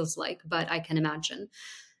that feels like, but I can imagine.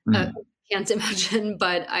 Can't imagine,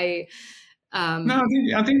 but I... No,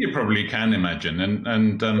 I think you probably can imagine.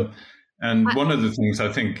 And one of the things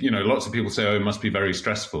I think, lots of people say, oh, it must be very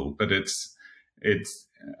stressful, but it's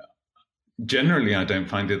generally, I don't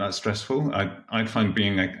find it that stressful. I'd find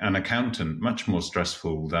being an accountant much more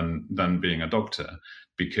stressful than being a doctor,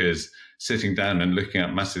 because sitting down and looking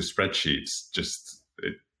at massive spreadsheets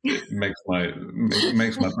it makes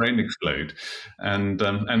my brain explode. And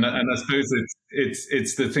I suppose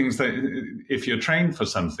it's the things that if you're trained for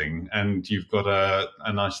something and you've got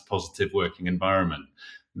a nice positive working environment,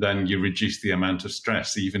 then you reduce the amount of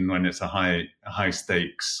stress, even when it's a high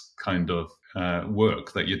stakes kind of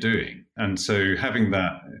work that you're doing. And so having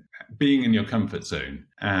that, being in your comfort zone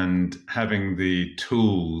and having the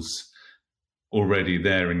tools already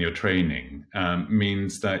there in your training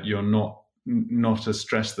means that you're not as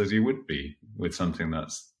stressed as you would be with something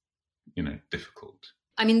that's, difficult.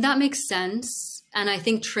 I mean, that makes sense. And I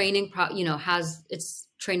think training,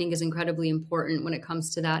 training is incredibly important when it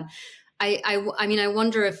comes to that. I mean, I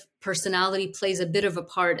wonder if personality plays a bit of a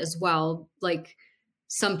part as well. Like,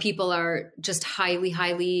 some people are just highly,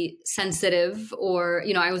 highly sensitive, or,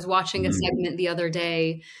 I was watching a segment the other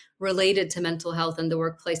day related to mental health in the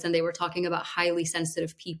workplace, and they were talking about highly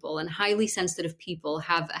sensitive people, and highly sensitive people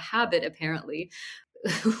have a habit, apparently,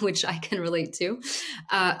 which I can relate to,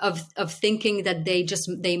 of thinking that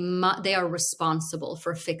they are responsible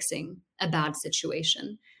for fixing a bad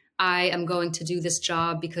situation. I am going to do this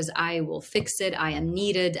job because I will fix it. I am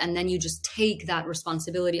needed. And then you just take that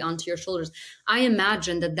responsibility onto your shoulders. I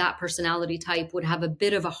imagine that personality type would have a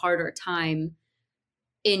bit of a harder time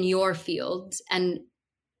in your field, and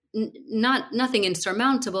nothing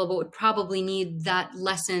insurmountable, but would probably need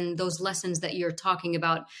those lessons that you're talking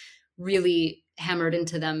about really hammered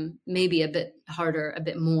into them maybe a bit harder, a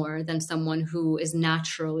bit more than someone who is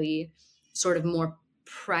naturally sort of more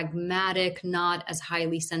pragmatic, not as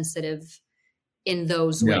highly sensitive in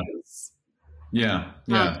those Yeah. ways. Yeah, Um,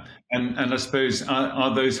 yeah. And I suppose,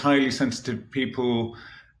 are those highly sensitive people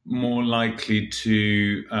more likely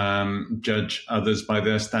to judge others by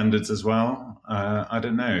their standards as well? I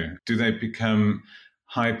don't know. Do they become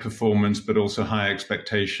high performance but also high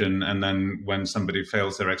expectation? And then when somebody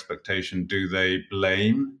fails their expectation, do they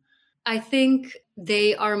blame? I think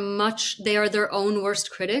they are their own worst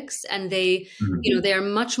critics, and they are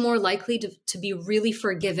much more likely to be really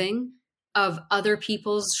forgiving of other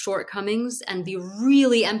people's shortcomings and be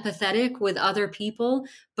really empathetic with other people,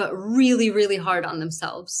 but really, really hard on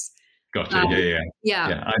themselves. Gotcha. Um, Yeah, yeah, yeah.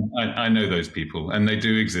 yeah. I know those people, and they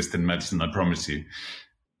do exist in medicine. I promise you.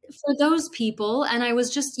 For those people, and I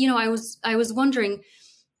was just, I was wondering,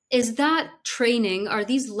 is that training, are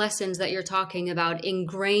these lessons that you're talking about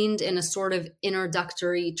ingrained in a sort of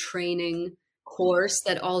introductory training course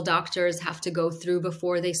that all doctors have to go through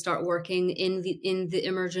before they start working in the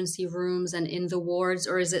emergency rooms and in the wards?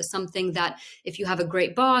 Or is it something that if you have a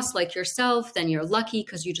great boss like yourself, then you're lucky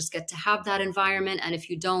because you just get to have that environment, and if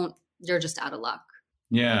you don't, you're just out of luck?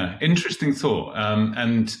 Yeah, interesting thought.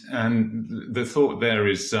 And the thought there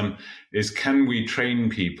is can we train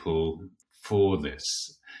people for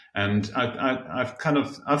this? And I've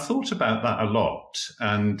thought about that a lot,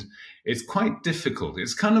 and it's quite difficult.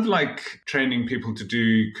 It's kind of like training people to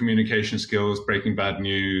do communication skills, breaking bad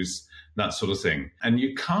news, that sort of thing. And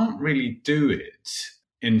you can't really do it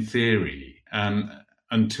in theory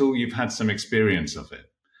until you've had some experience of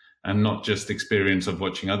it, and not just experience of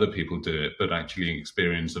watching other people do it, but actually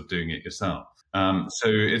experience of doing it yourself. So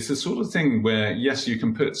it's the sort of thing where, yes, you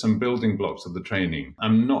can put some building blocks of the training.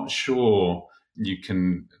 I'm not sure you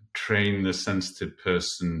can train the sensitive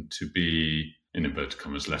person to be, in inverted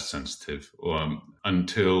commas, less sensitive, or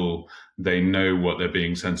until they know what they're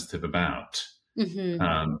being sensitive about.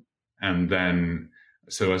 Mm-hmm. And then,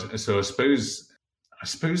 so I suppose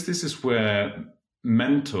this is where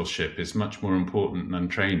mentorship is much more important than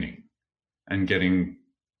training, and getting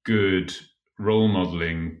good role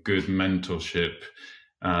modeling, good mentorship,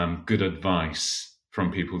 good advice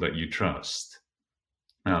from people that you trust,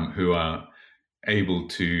 who are able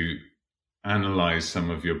to analyze some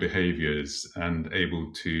of your behaviors and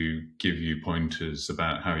able to give you pointers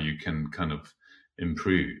about how you can kind of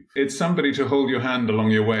improve. It's somebody to hold your hand along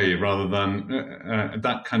your way, rather than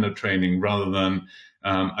that kind of training, rather than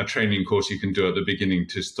a training course you can do at the beginning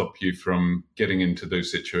to stop you from getting into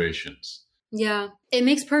those situations. Yeah, it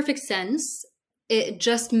makes perfect sense. It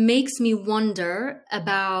just makes me wonder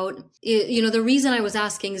about, the reason I was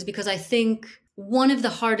asking is because I think one of the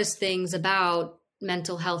hardest things about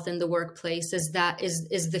mental health in the workplace is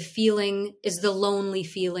the lonely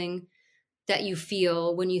feeling that you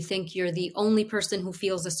feel when you think you're the only person who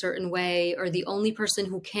feels a certain way, or the only person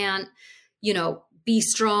who can't, be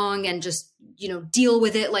strong and just, deal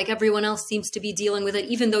with it like everyone else seems to be dealing with it,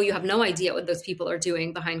 even though you have no idea what those people are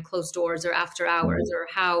doing behind closed doors or after hours, or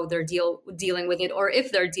how they're dealing with it, or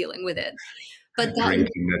if they're dealing with it. But that,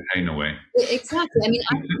 Drinking their pain away. exactly. I mean,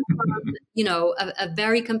 I come from, a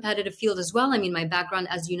very competitive field as well. I mean, my background,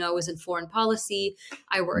 as you know, is in foreign policy.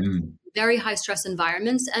 I worked in very high stress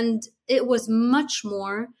environments, and it was much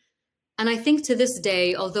more. And I think to this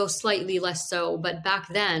day, although slightly less so, but back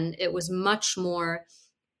then it was much more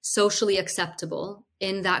socially acceptable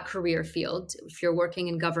in that career field. If you're working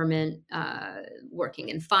in government, working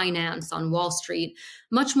in finance on Wall Street,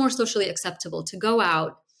 much more socially acceptable to go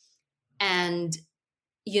out and,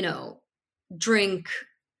 drink,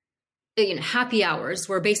 happy hours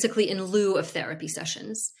were basically in lieu of therapy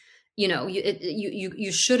sessions.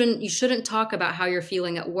 You shouldn't talk about how you're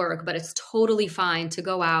feeling at work, but it's totally fine to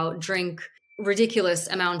go out, drink ridiculous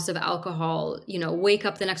amounts of alcohol, wake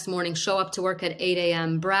up the next morning, show up to work at 8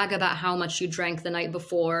 a.m., brag about how much you drank the night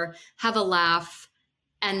before, have a laugh,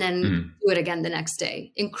 and then do it again the next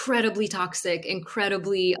day. Incredibly toxic,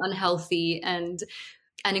 incredibly unhealthy, and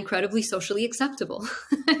incredibly socially acceptable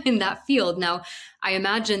in that field. Now, I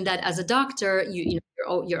imagine that as a doctor,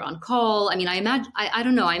 you're on call. I mean, I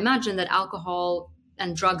don't know. I imagine that alcohol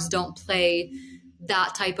and drugs don't play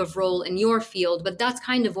that type of role in your field, but that's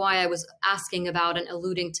kind of why I was asking about and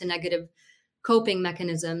alluding to negative coping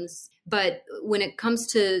mechanisms. But when it comes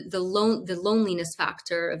to the loneliness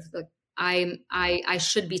factor of I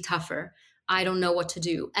should be tougher, I don't know what to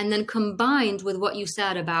do. And then combined with what you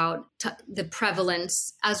said about the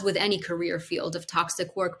prevalence, as with any career field, of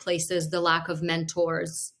toxic workplaces, the lack of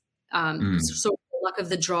mentors, sort of the luck of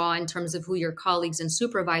the draw in terms of who your colleagues and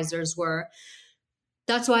supervisors were.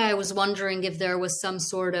 That's why I was wondering if there was some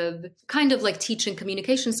sort of kind of like teaching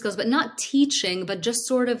communication skills, but not teaching, but just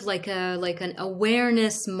sort of like an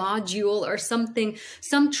awareness module or something,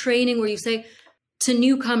 some training where you say to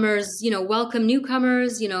newcomers, welcome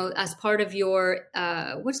newcomers, as part of your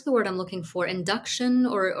what's the word I'm looking for? Induction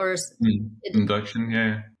or Induction,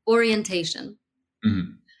 yeah. Orientation.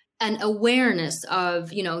 Mm. An awareness of,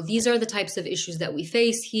 these are the types of issues that we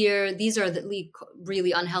face here. These are the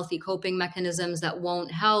really unhealthy coping mechanisms that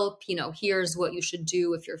won't help. Here's what you should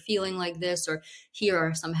do if you're feeling like this, or here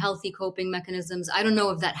are some healthy coping mechanisms. I don't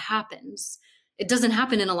know if that happens. It doesn't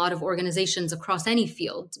happen in a lot of organizations across any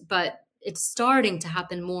field, but it's starting to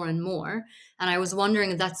happen more and more. And I was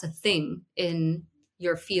wondering if that's a thing in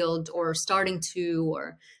your field, or starting to,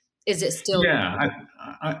 or is it still? Yeah,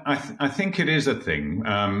 I think it is a thing.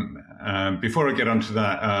 Before I get onto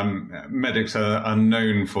that, medics are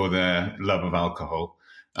known for their love of alcohol.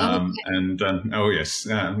 And oh yes,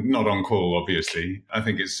 not on call, obviously. I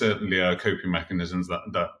think it's certainly a coping mechanisms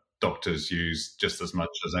that doctors use just as much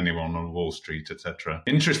as anyone on Wall Street, etc.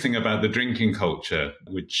 Interesting about the drinking culture,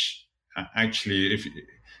 which actually,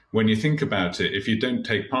 when you think about it, if you don't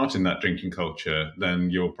take part in that drinking culture, then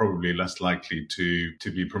you're probably less likely to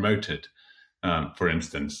be promoted, for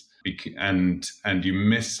instance. And you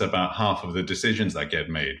miss about half of the decisions that get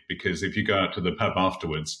made, because if you go out to the pub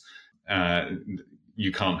afterwards,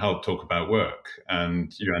 you can't help talk about work,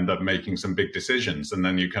 and you end up making some big decisions. And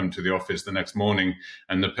then you come to the office the next morning,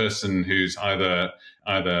 and the person who's either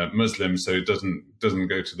Muslim, so doesn't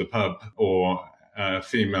go to the pub, or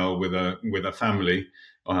female with a family,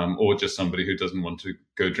 or just somebody who doesn't want to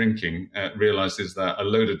go drinking, realizes that a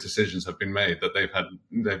load of decisions have been made that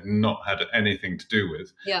they've not had anything to do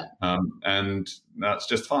with. Yeah. And that's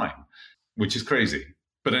just fine, which is crazy.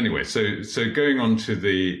 But anyway, so going on to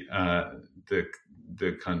the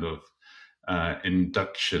kind of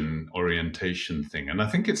induction orientation thing, and I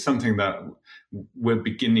think it's something that we're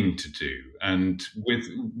beginning to do. And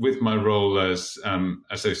with my role as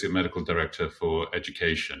Associate Medical Director for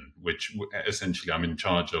Education, which essentially I'm in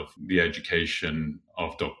charge of the education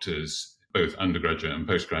of doctors, both undergraduate and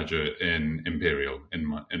postgraduate, in Imperial, in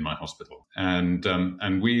my hospital. And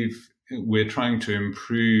we're trying to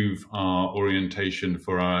improve our orientation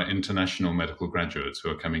for our international medical graduates who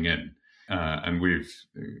are coming in. And we've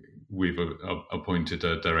appointed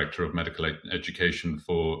a director of medical education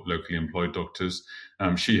for locally employed doctors.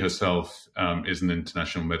 She herself is an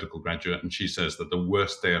international medical graduate, and she says that the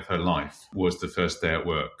worst day of her life was the first day at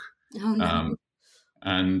work. Oh, no.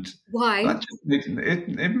 And why?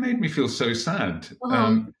 It made me feel so sad.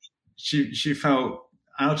 She felt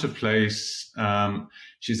out of place.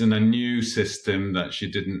 She's in a new system that she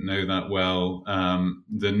didn't know that well.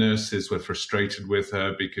 The nurses were frustrated with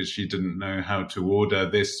her because she didn't know how to order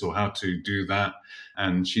this or how to do that,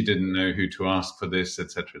 and she didn't know who to ask for this,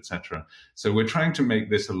 etc., etc. So we're trying to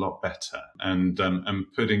make this a lot better, and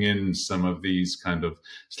putting in some of these kind of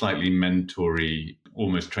slightly mentory,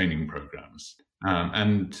 almost training programs.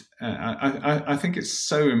 I think it's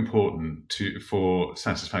so important for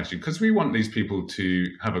satisfaction, because we want these people to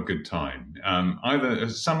have a good time. Either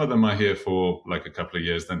some of them are here for like a couple of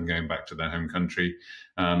years, then going back to their home country.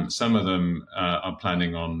 Some of them are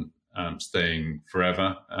planning on staying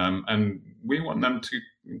forever, and we want them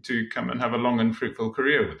to come and have a long and fruitful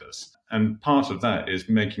career with us. And part of that is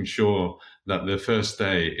making sure that the first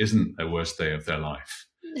day isn't the worst day of their life.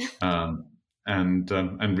 And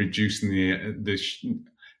reducing the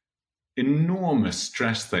enormous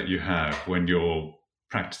stress that you have when you're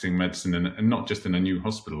practicing medicine, and not just in a new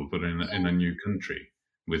hospital, but in a new country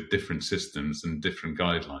with different systems and different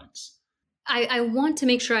guidelines. I want to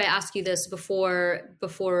make sure I ask you this before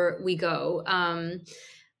we go. And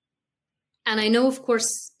I know, of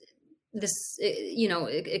course, this,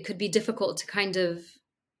 it could be difficult to kind of,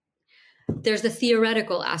 there's the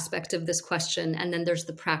theoretical aspect of this question, and then there's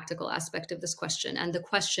the practical aspect of this question. And the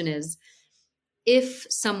question is, if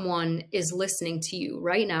someone is listening to you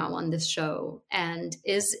right now on this show and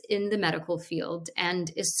is in the medical field and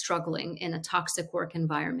is struggling in a toxic work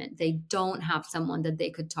environment, they don't have someone that they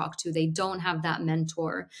could talk to, they don't have that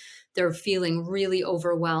mentor, they're feeling really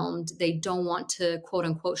overwhelmed, they don't want to, quote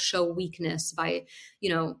unquote, show weakness by,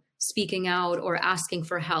 speaking out or asking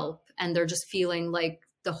for help, and they're just feeling like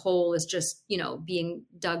the hole is just, being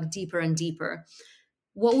dug deeper and deeper.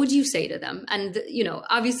 What would you say to them? And,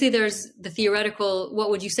 obviously there's the theoretical,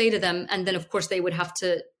 what would you say to them? And then of course they would have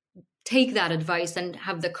to take that advice and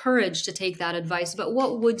have the courage to take that advice. But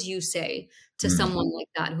what would you say to someone like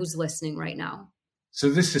that who's listening right now? So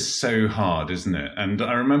this is so hard, isn't it? And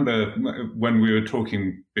I remember when we were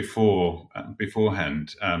talking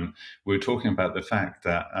beforehand, we were talking about the fact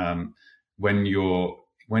that when you're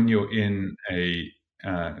in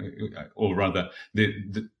uh, or rather,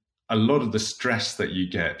 a lot of the stress that you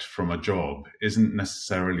get from a job isn't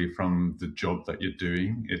necessarily from the job that you're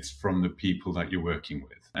doing; it's from the people that you're working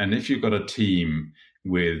with. And if you've got a team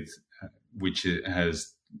with which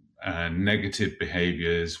has negative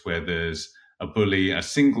behaviors, where there's a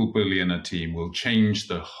single bully in a team will change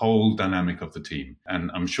the whole dynamic of the team.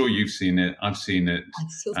 And I'm sure you've seen it, I've seen it,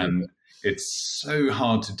 Absolutely. and it's so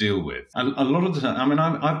hard to deal with. A lot of the time, I mean,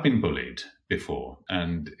 I've been bullied before,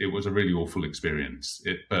 and it was a really awful experience.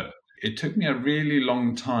 But it took me a really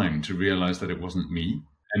long time to realize that it wasn't me.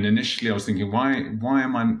 And initially I was thinking, why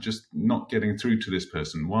am I just not getting through to this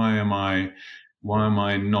person? Why am I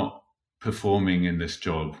not performing in this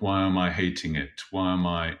job? Why am I hating it? Why am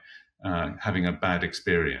I having a bad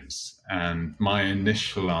experience? And my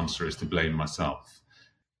initial answer is to blame myself.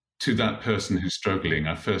 To that person who's struggling,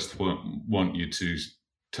 I first want you to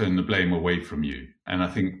turn the blame away from you. And I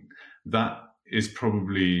think that is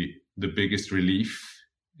probably the biggest relief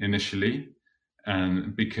initially.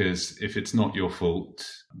 And because if it's not your fault,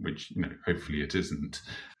 which hopefully it isn't,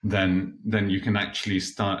 then you can actually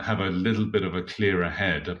have a little bit of a clearer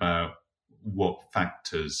head about what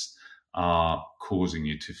factors are causing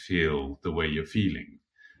you to feel the way you're feeling.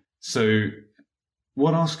 So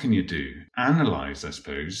what else can you do? Analyze, I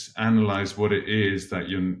suppose. Analyze what it is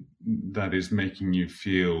that is making you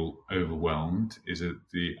feel overwhelmed. Is it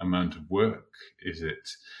the amount of work? Is it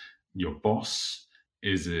your boss?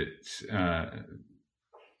 Is it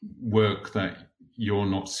work that you're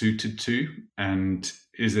not suited to? And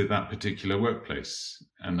is it that particular workplace?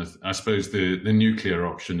 And I suppose the nuclear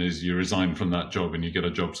option is you resign from that job and you get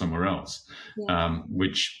a job somewhere else,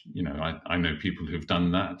 which, I know people who've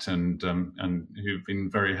done that and who've been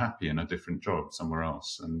very happy in a different job somewhere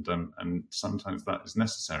else. And sometimes that is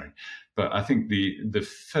necessary. But I think the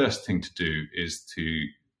first thing to do is to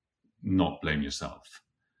not blame yourself,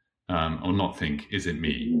 or not think, is it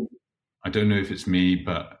me? I don't know if it's me,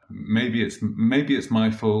 but maybe it's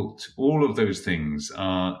my fault. All of those things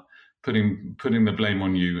are putting the blame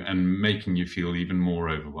on you and making you feel even more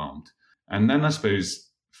overwhelmed. And then I suppose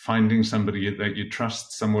finding somebody that you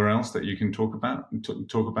trust somewhere else that you can talk about it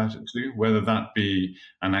to, whether that be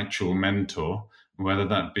an actual mentor, whether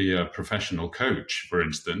that be a professional coach, for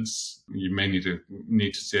instance. You may need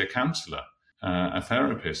to see a counselor, a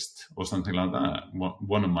therapist, or something like that.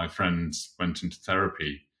 One of my friends went into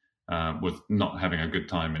therapy. Was not having a good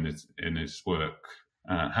time in his work,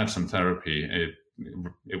 had some therapy.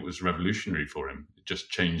 It was revolutionary for him. It just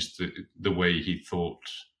changed the way he thought,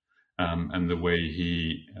 and the way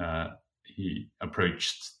he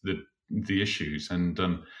approached the issues, and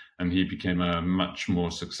he became a much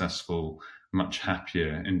more successful, much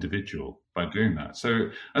happier individual by doing that.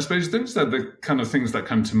 So I suppose those are the kind of things that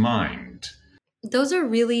come to mind. Those are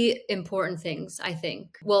really important things, I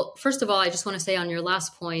think. Well, first of all, I just want to say on your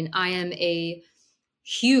last point, I am a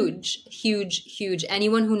huge,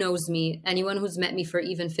 anyone who knows me, anyone who's met me for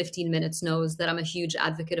even 15 minutes knows that I'm a huge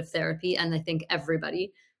advocate of therapy. And I think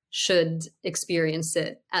everybody should experience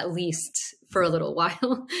it at least for a little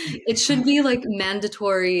while. It should be like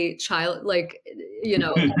mandatory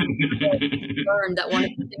learn that one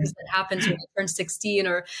of the things that happens when you turn 16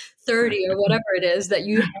 or 30 or whatever it is, that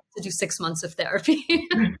you have to do 6 months of therapy.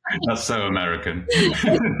 That's so American.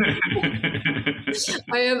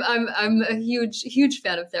 I'm a huge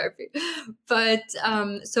fan of therapy. But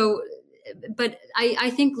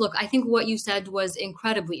I think what you said was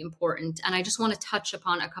incredibly important. And I just want to touch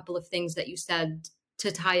upon a couple of things that you said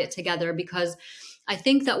to tie it together, because I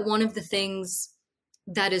think that one of the things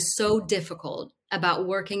that is so difficult about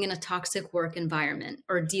working in a toxic work environment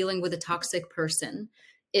or dealing with a toxic person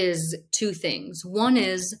is two things. One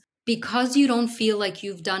is, because you don't feel like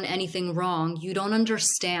you've done anything wrong, you don't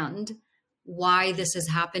understand why this is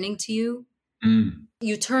happening to you.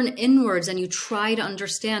 You turn inwards and you try to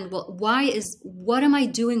understand, well, what am I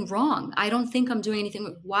doing wrong? I don't think I'm doing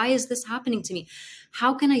anything. Why is this happening to me?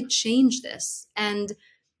 How can I change this? And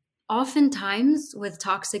oftentimes with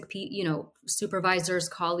toxic, supervisors,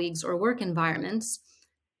 colleagues, or work environments,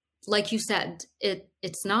 like you said,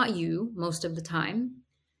 it's not you most of the time.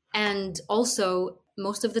 And also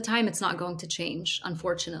most of the time it's not going to change,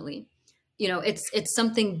 unfortunately. It's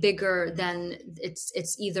something bigger than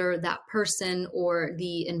it's either that person or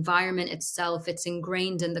the environment itself. It's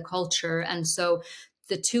ingrained in the culture. And so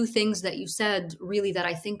the two things that you said really that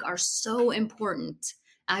I think are so important,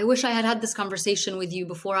 I wish I had had this conversation with you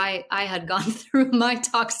before I had gone through my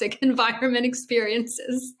toxic environment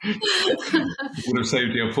experiences. Would have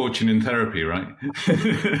saved you a fortune in therapy, right?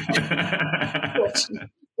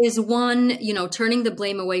 Is one, turning the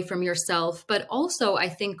blame away from yourself, but also I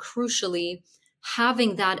think crucially,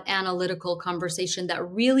 having that analytical conversation, that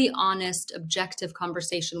really honest, objective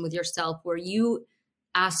conversation with yourself where you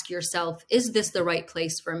ask yourself, is this the right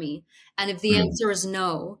place for me? And if the answer is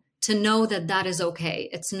no, to know that that is okay.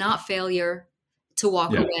 It's not failure to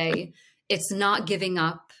walk away. It's not giving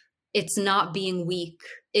up. It's not being weak.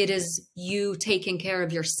 It is you taking care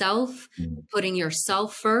of yourself, putting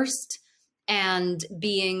yourself first, and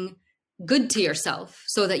being good to yourself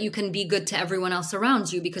so that you can be good to everyone else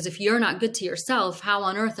around you. Because if you're not good to yourself, how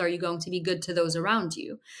on earth are you going to be good to those around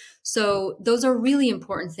you? So those are really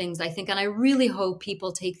important things, I think. And I really hope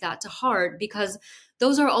people take that to heart, because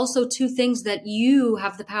those are also two things that you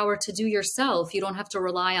have the power to do yourself. You don't have to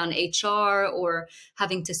rely on HR or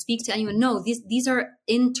having to speak to anyone. No, these are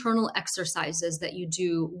internal exercises that you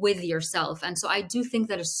do with yourself. And so I do think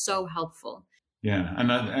that is so helpful. Yeah,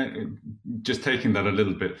 and I, just taking that a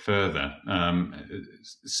little bit further, and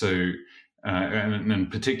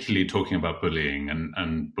particularly talking about bullying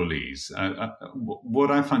and bullies, what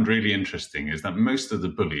I find really interesting is that most of the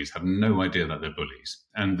bullies have no idea that they're bullies,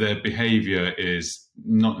 and their behavior is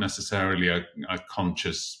not necessarily a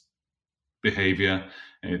conscious behavior.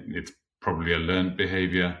 It's probably a learned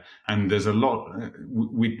behavior. And there's a lot,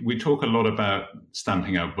 we talk a lot about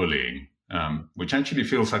stamping out bullying. Which actually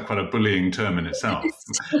feels like quite a bullying term in itself.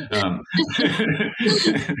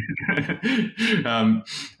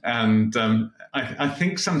 I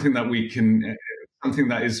think something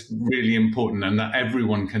that is really important and that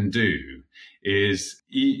everyone can do is,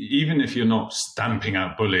 even if you're not stamping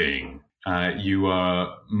out bullying, you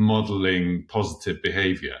are modeling positive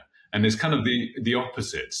behavior. And it's kind of the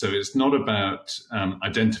opposite. So it's not about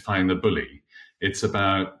identifying the bully. It's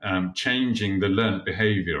about changing the learned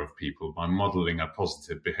behavior of people by modeling a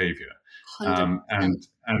positive behavior.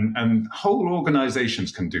 And whole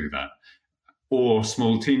organizations can do that, or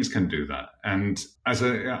small teams can do that. And as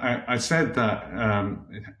I said that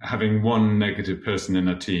having one negative person in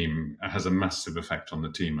a team has a massive effect on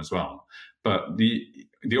the team as well. But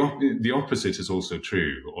the opposite is also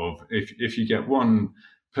true. Of if you get one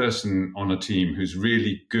person on a team who's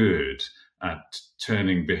really good at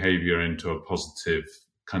turning behavior into a positive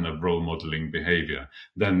kind of role modeling behavior,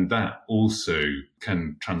 then that also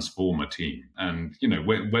can transform a team. And,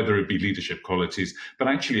 whether it be leadership qualities, but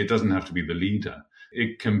actually it doesn't have to be the leader.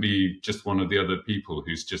 It can be just one of the other people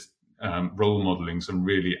who's just role modeling some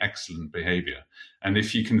really excellent behavior. And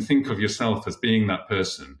if you can think of yourself as being that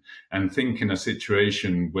person and think in a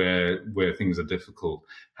situation where things are difficult,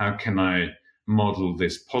 how can I model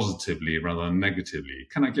this positively rather than negatively?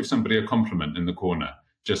 Can I give somebody a compliment in the corner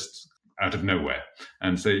just out of nowhere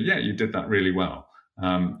and say, yeah, you did that really well?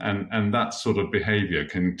 And that sort of behavior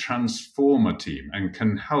can transform a team and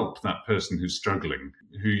can help that person who's struggling,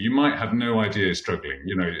 who you might have no idea is struggling.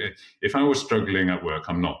 If I was struggling at work,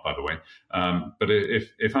 I'm not, by the way, but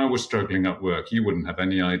if I was struggling at work, you wouldn't have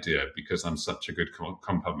any idea, because I'm such a good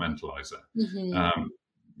compartmentalizer. Mm-hmm.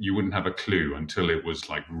 You wouldn't have a clue until it was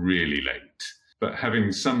like really late. But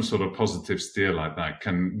having some sort of positive steer like that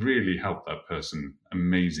can really help that person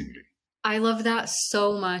amazingly. I love that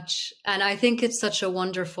so much. And I think it's such a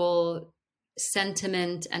wonderful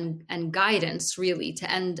sentiment and guidance, really, to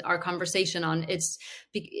end our conversation on.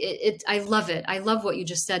 I love it. I love what you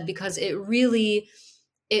just said, because it really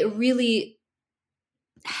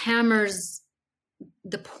hammers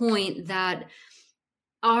the point that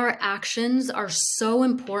our actions are so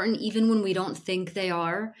important, even when we don't think they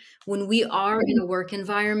are. When we are in a work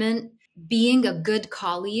environment, being a good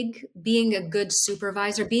colleague, being a good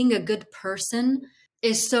supervisor, being a good person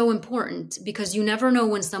is so important, because you never know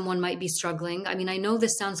when someone might be struggling. I mean, I know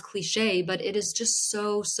this sounds cliche, but it is just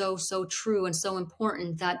so, so, so true and so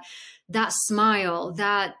important that smile,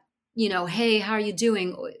 that, hey, how are you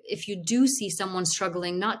doing? If you do see someone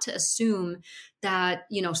struggling, not to assume that,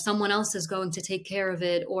 someone else is going to take care of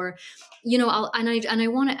it, or, I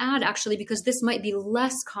want to add, actually, because this might be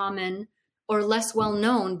less common or less well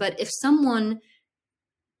known, but if someone,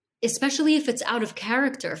 especially if it's out of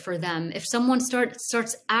character for them, if someone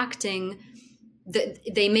starts acting,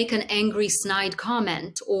 they make an angry, snide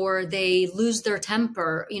comment, or they lose their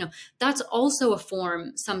temper, that's also a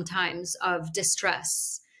form sometimes of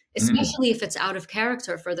distress, especially if it's out of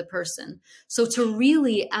character for the person. So to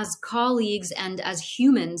really, as colleagues and as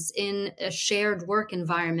humans in a shared work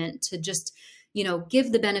environment, to just,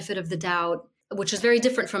 give the benefit of the doubt, which is very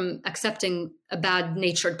different from accepting a bad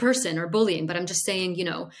natured person or bullying. But I'm just saying,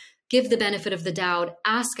 give the benefit of the doubt,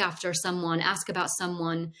 ask after someone, ask about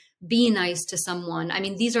someone, be nice to someone. I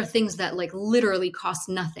mean, these are things that like literally cost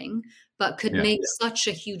nothing, but could make such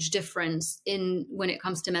a huge difference in when it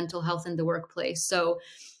comes to mental health in the workplace. So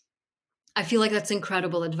I feel like that's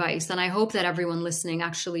incredible advice. And I hope that everyone listening,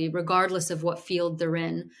 actually, regardless of what field they're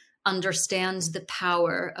in, understands the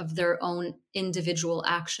power of their own individual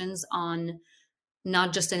actions on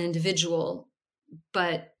not just an individual,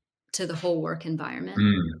 but to the whole work environment.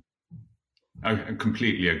 I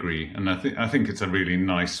completely agree. And I think it's a really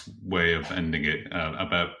nice way of ending it,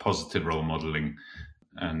 about positive role modeling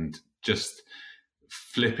and just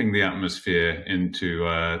flipping the atmosphere into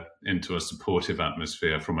a supportive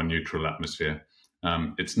atmosphere from a neutral atmosphere.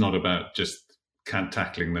 It's not about just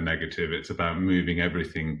tackling the negative. It's about moving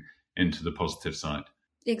everything into the positive side.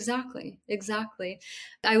 Exactly.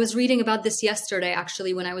 I was reading about this yesterday,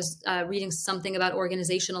 actually, when I was reading something about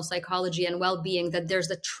organizational psychology and well-being, that there's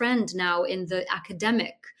a trend now in the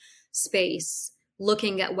academic space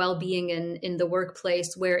looking at well-being in the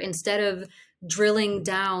workplace, where instead of drilling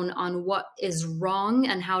down on what is wrong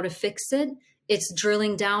and how to fix it, it's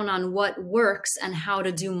drilling down on what works and how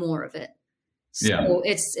to do more of it. So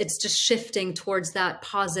it's just shifting towards that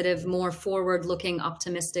positive, more forward-looking,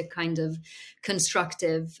 optimistic kind of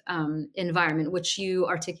constructive environment, which you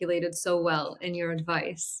articulated so well in your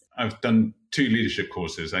advice. I've done 2 leadership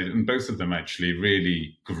courses, and both of them actually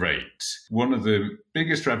really great. One of the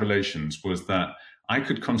biggest revelations was that I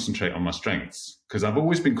could concentrate on my strengths, because I've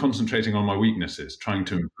always been concentrating on my weaknesses, trying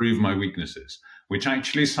to improve my weaknesses, which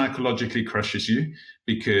actually psychologically crushes you,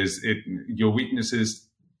 because your weaknesses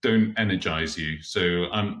don't energize you. So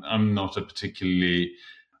I'm not a particularly,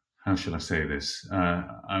 how should I say this?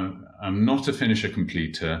 I'm not a finisher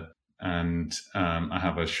completer, and I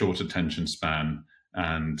have a short attention span,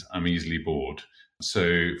 and I'm easily bored.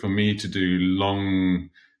 So for me to do long,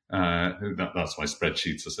 that's why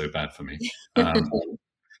spreadsheets are so bad for me.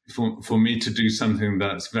 For me to do something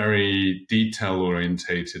that's very detail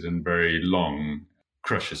orientated and very long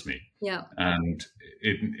crushes me. Yeah. And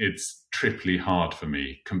it's triply hard for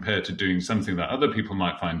me compared to doing something that other people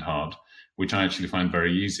might find hard, which I actually find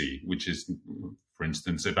very easy, which is, for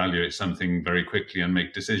instance, evaluate something very quickly and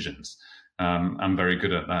make decisions. I'm very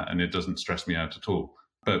good at that, and it doesn't stress me out at all.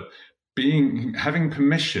 But having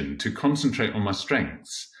permission to concentrate on my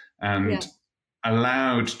strengths and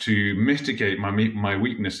allowed to mitigate my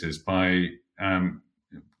weaknesses by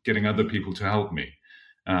getting other people to help me,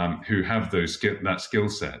 who have that skill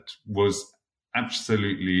set, was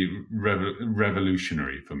absolutely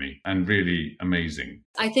revolutionary for me and really amazing.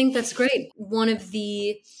 I think that's great. One of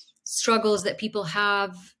the struggles that people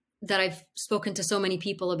have, that I've spoken to so many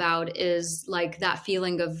people about, is like that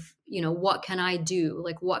feeling of, what can I do?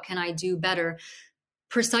 Like, what can I do better?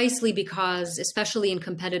 Precisely because, especially in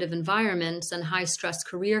competitive environments and high stress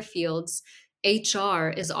career fields, HR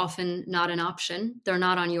is often not an option. They're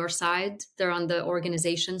not on your side. They're on the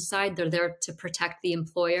organization's side. They're there to protect the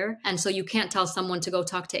employer. And so you can't tell someone to go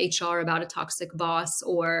talk to HR about a toxic boss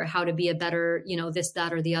or how to be a better, this,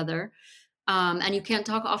 that, or the other. And you can't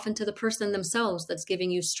talk often to the person themselves that's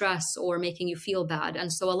giving you stress or making you feel bad.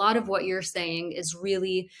 And so a lot of what you're saying is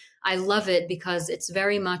really, I love it, because it's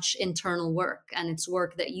very much internal work, and it's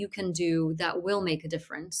work that you can do that will make a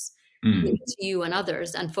difference to you and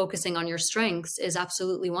others. And focusing on your strengths is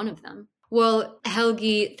absolutely one of them. Well,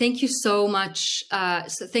 Helgi, thank you so much.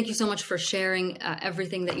 Thank you so much for sharing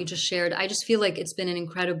everything that you just shared. I just feel like it's been an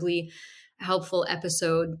incredibly helpful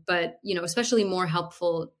episode, but, especially more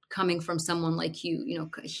helpful coming from someone like you.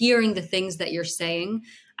 Hearing the things that you're saying,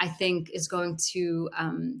 I think is going to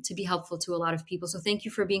be helpful to a lot of people. So thank you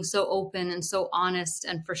for being so open and so honest,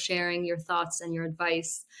 and for sharing your thoughts and your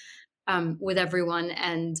advice with everyone.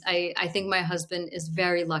 And I think my husband is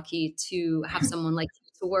very lucky to have someone like you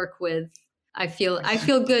to work with. I feel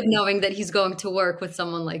good knowing that he's going to work with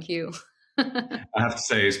someone like you. I have to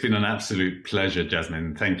say, it's been an absolute pleasure,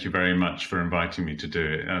 Jasmine. Thank you very much for inviting me to do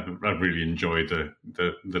it. I've really enjoyed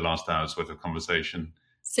the last hour's worth of conversation.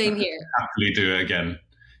 Same here. Happily do it again.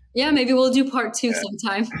 Yeah, maybe we'll do part 2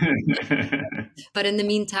 sometime. But in the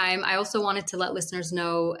meantime, I also wanted to let listeners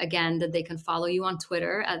know again that they can follow you on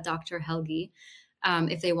Twitter at Dr. Helgi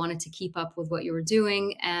if they wanted to keep up with what you were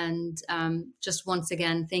doing. And just once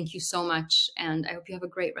again, thank you so much. And I hope you have a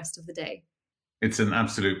great rest of the day. It's an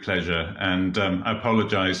absolute pleasure. And I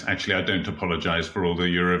apologize. Actually, I don't apologize for all the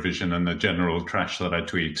Eurovision and the general trash that I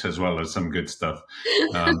tweet, as well as some good stuff.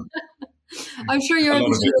 I'm sure you're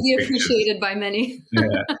really appreciated by many.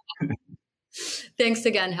 Yeah. Thanks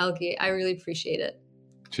again, Helgi. I really appreciate it.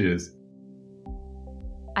 Cheers.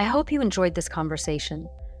 I hope you enjoyed this conversation.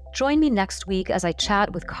 Join me next week as I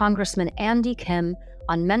chat with Congressman Andy Kim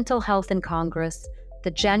on mental health in Congress,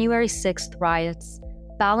 the January 6th riots,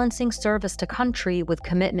 balancing service to country with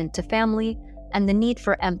commitment to family, and the need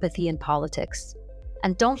for empathy in politics.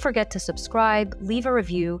 And don't forget to subscribe, leave a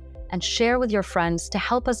review, and share with your friends to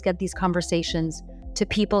help us get these conversations to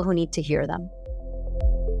people who need to hear them.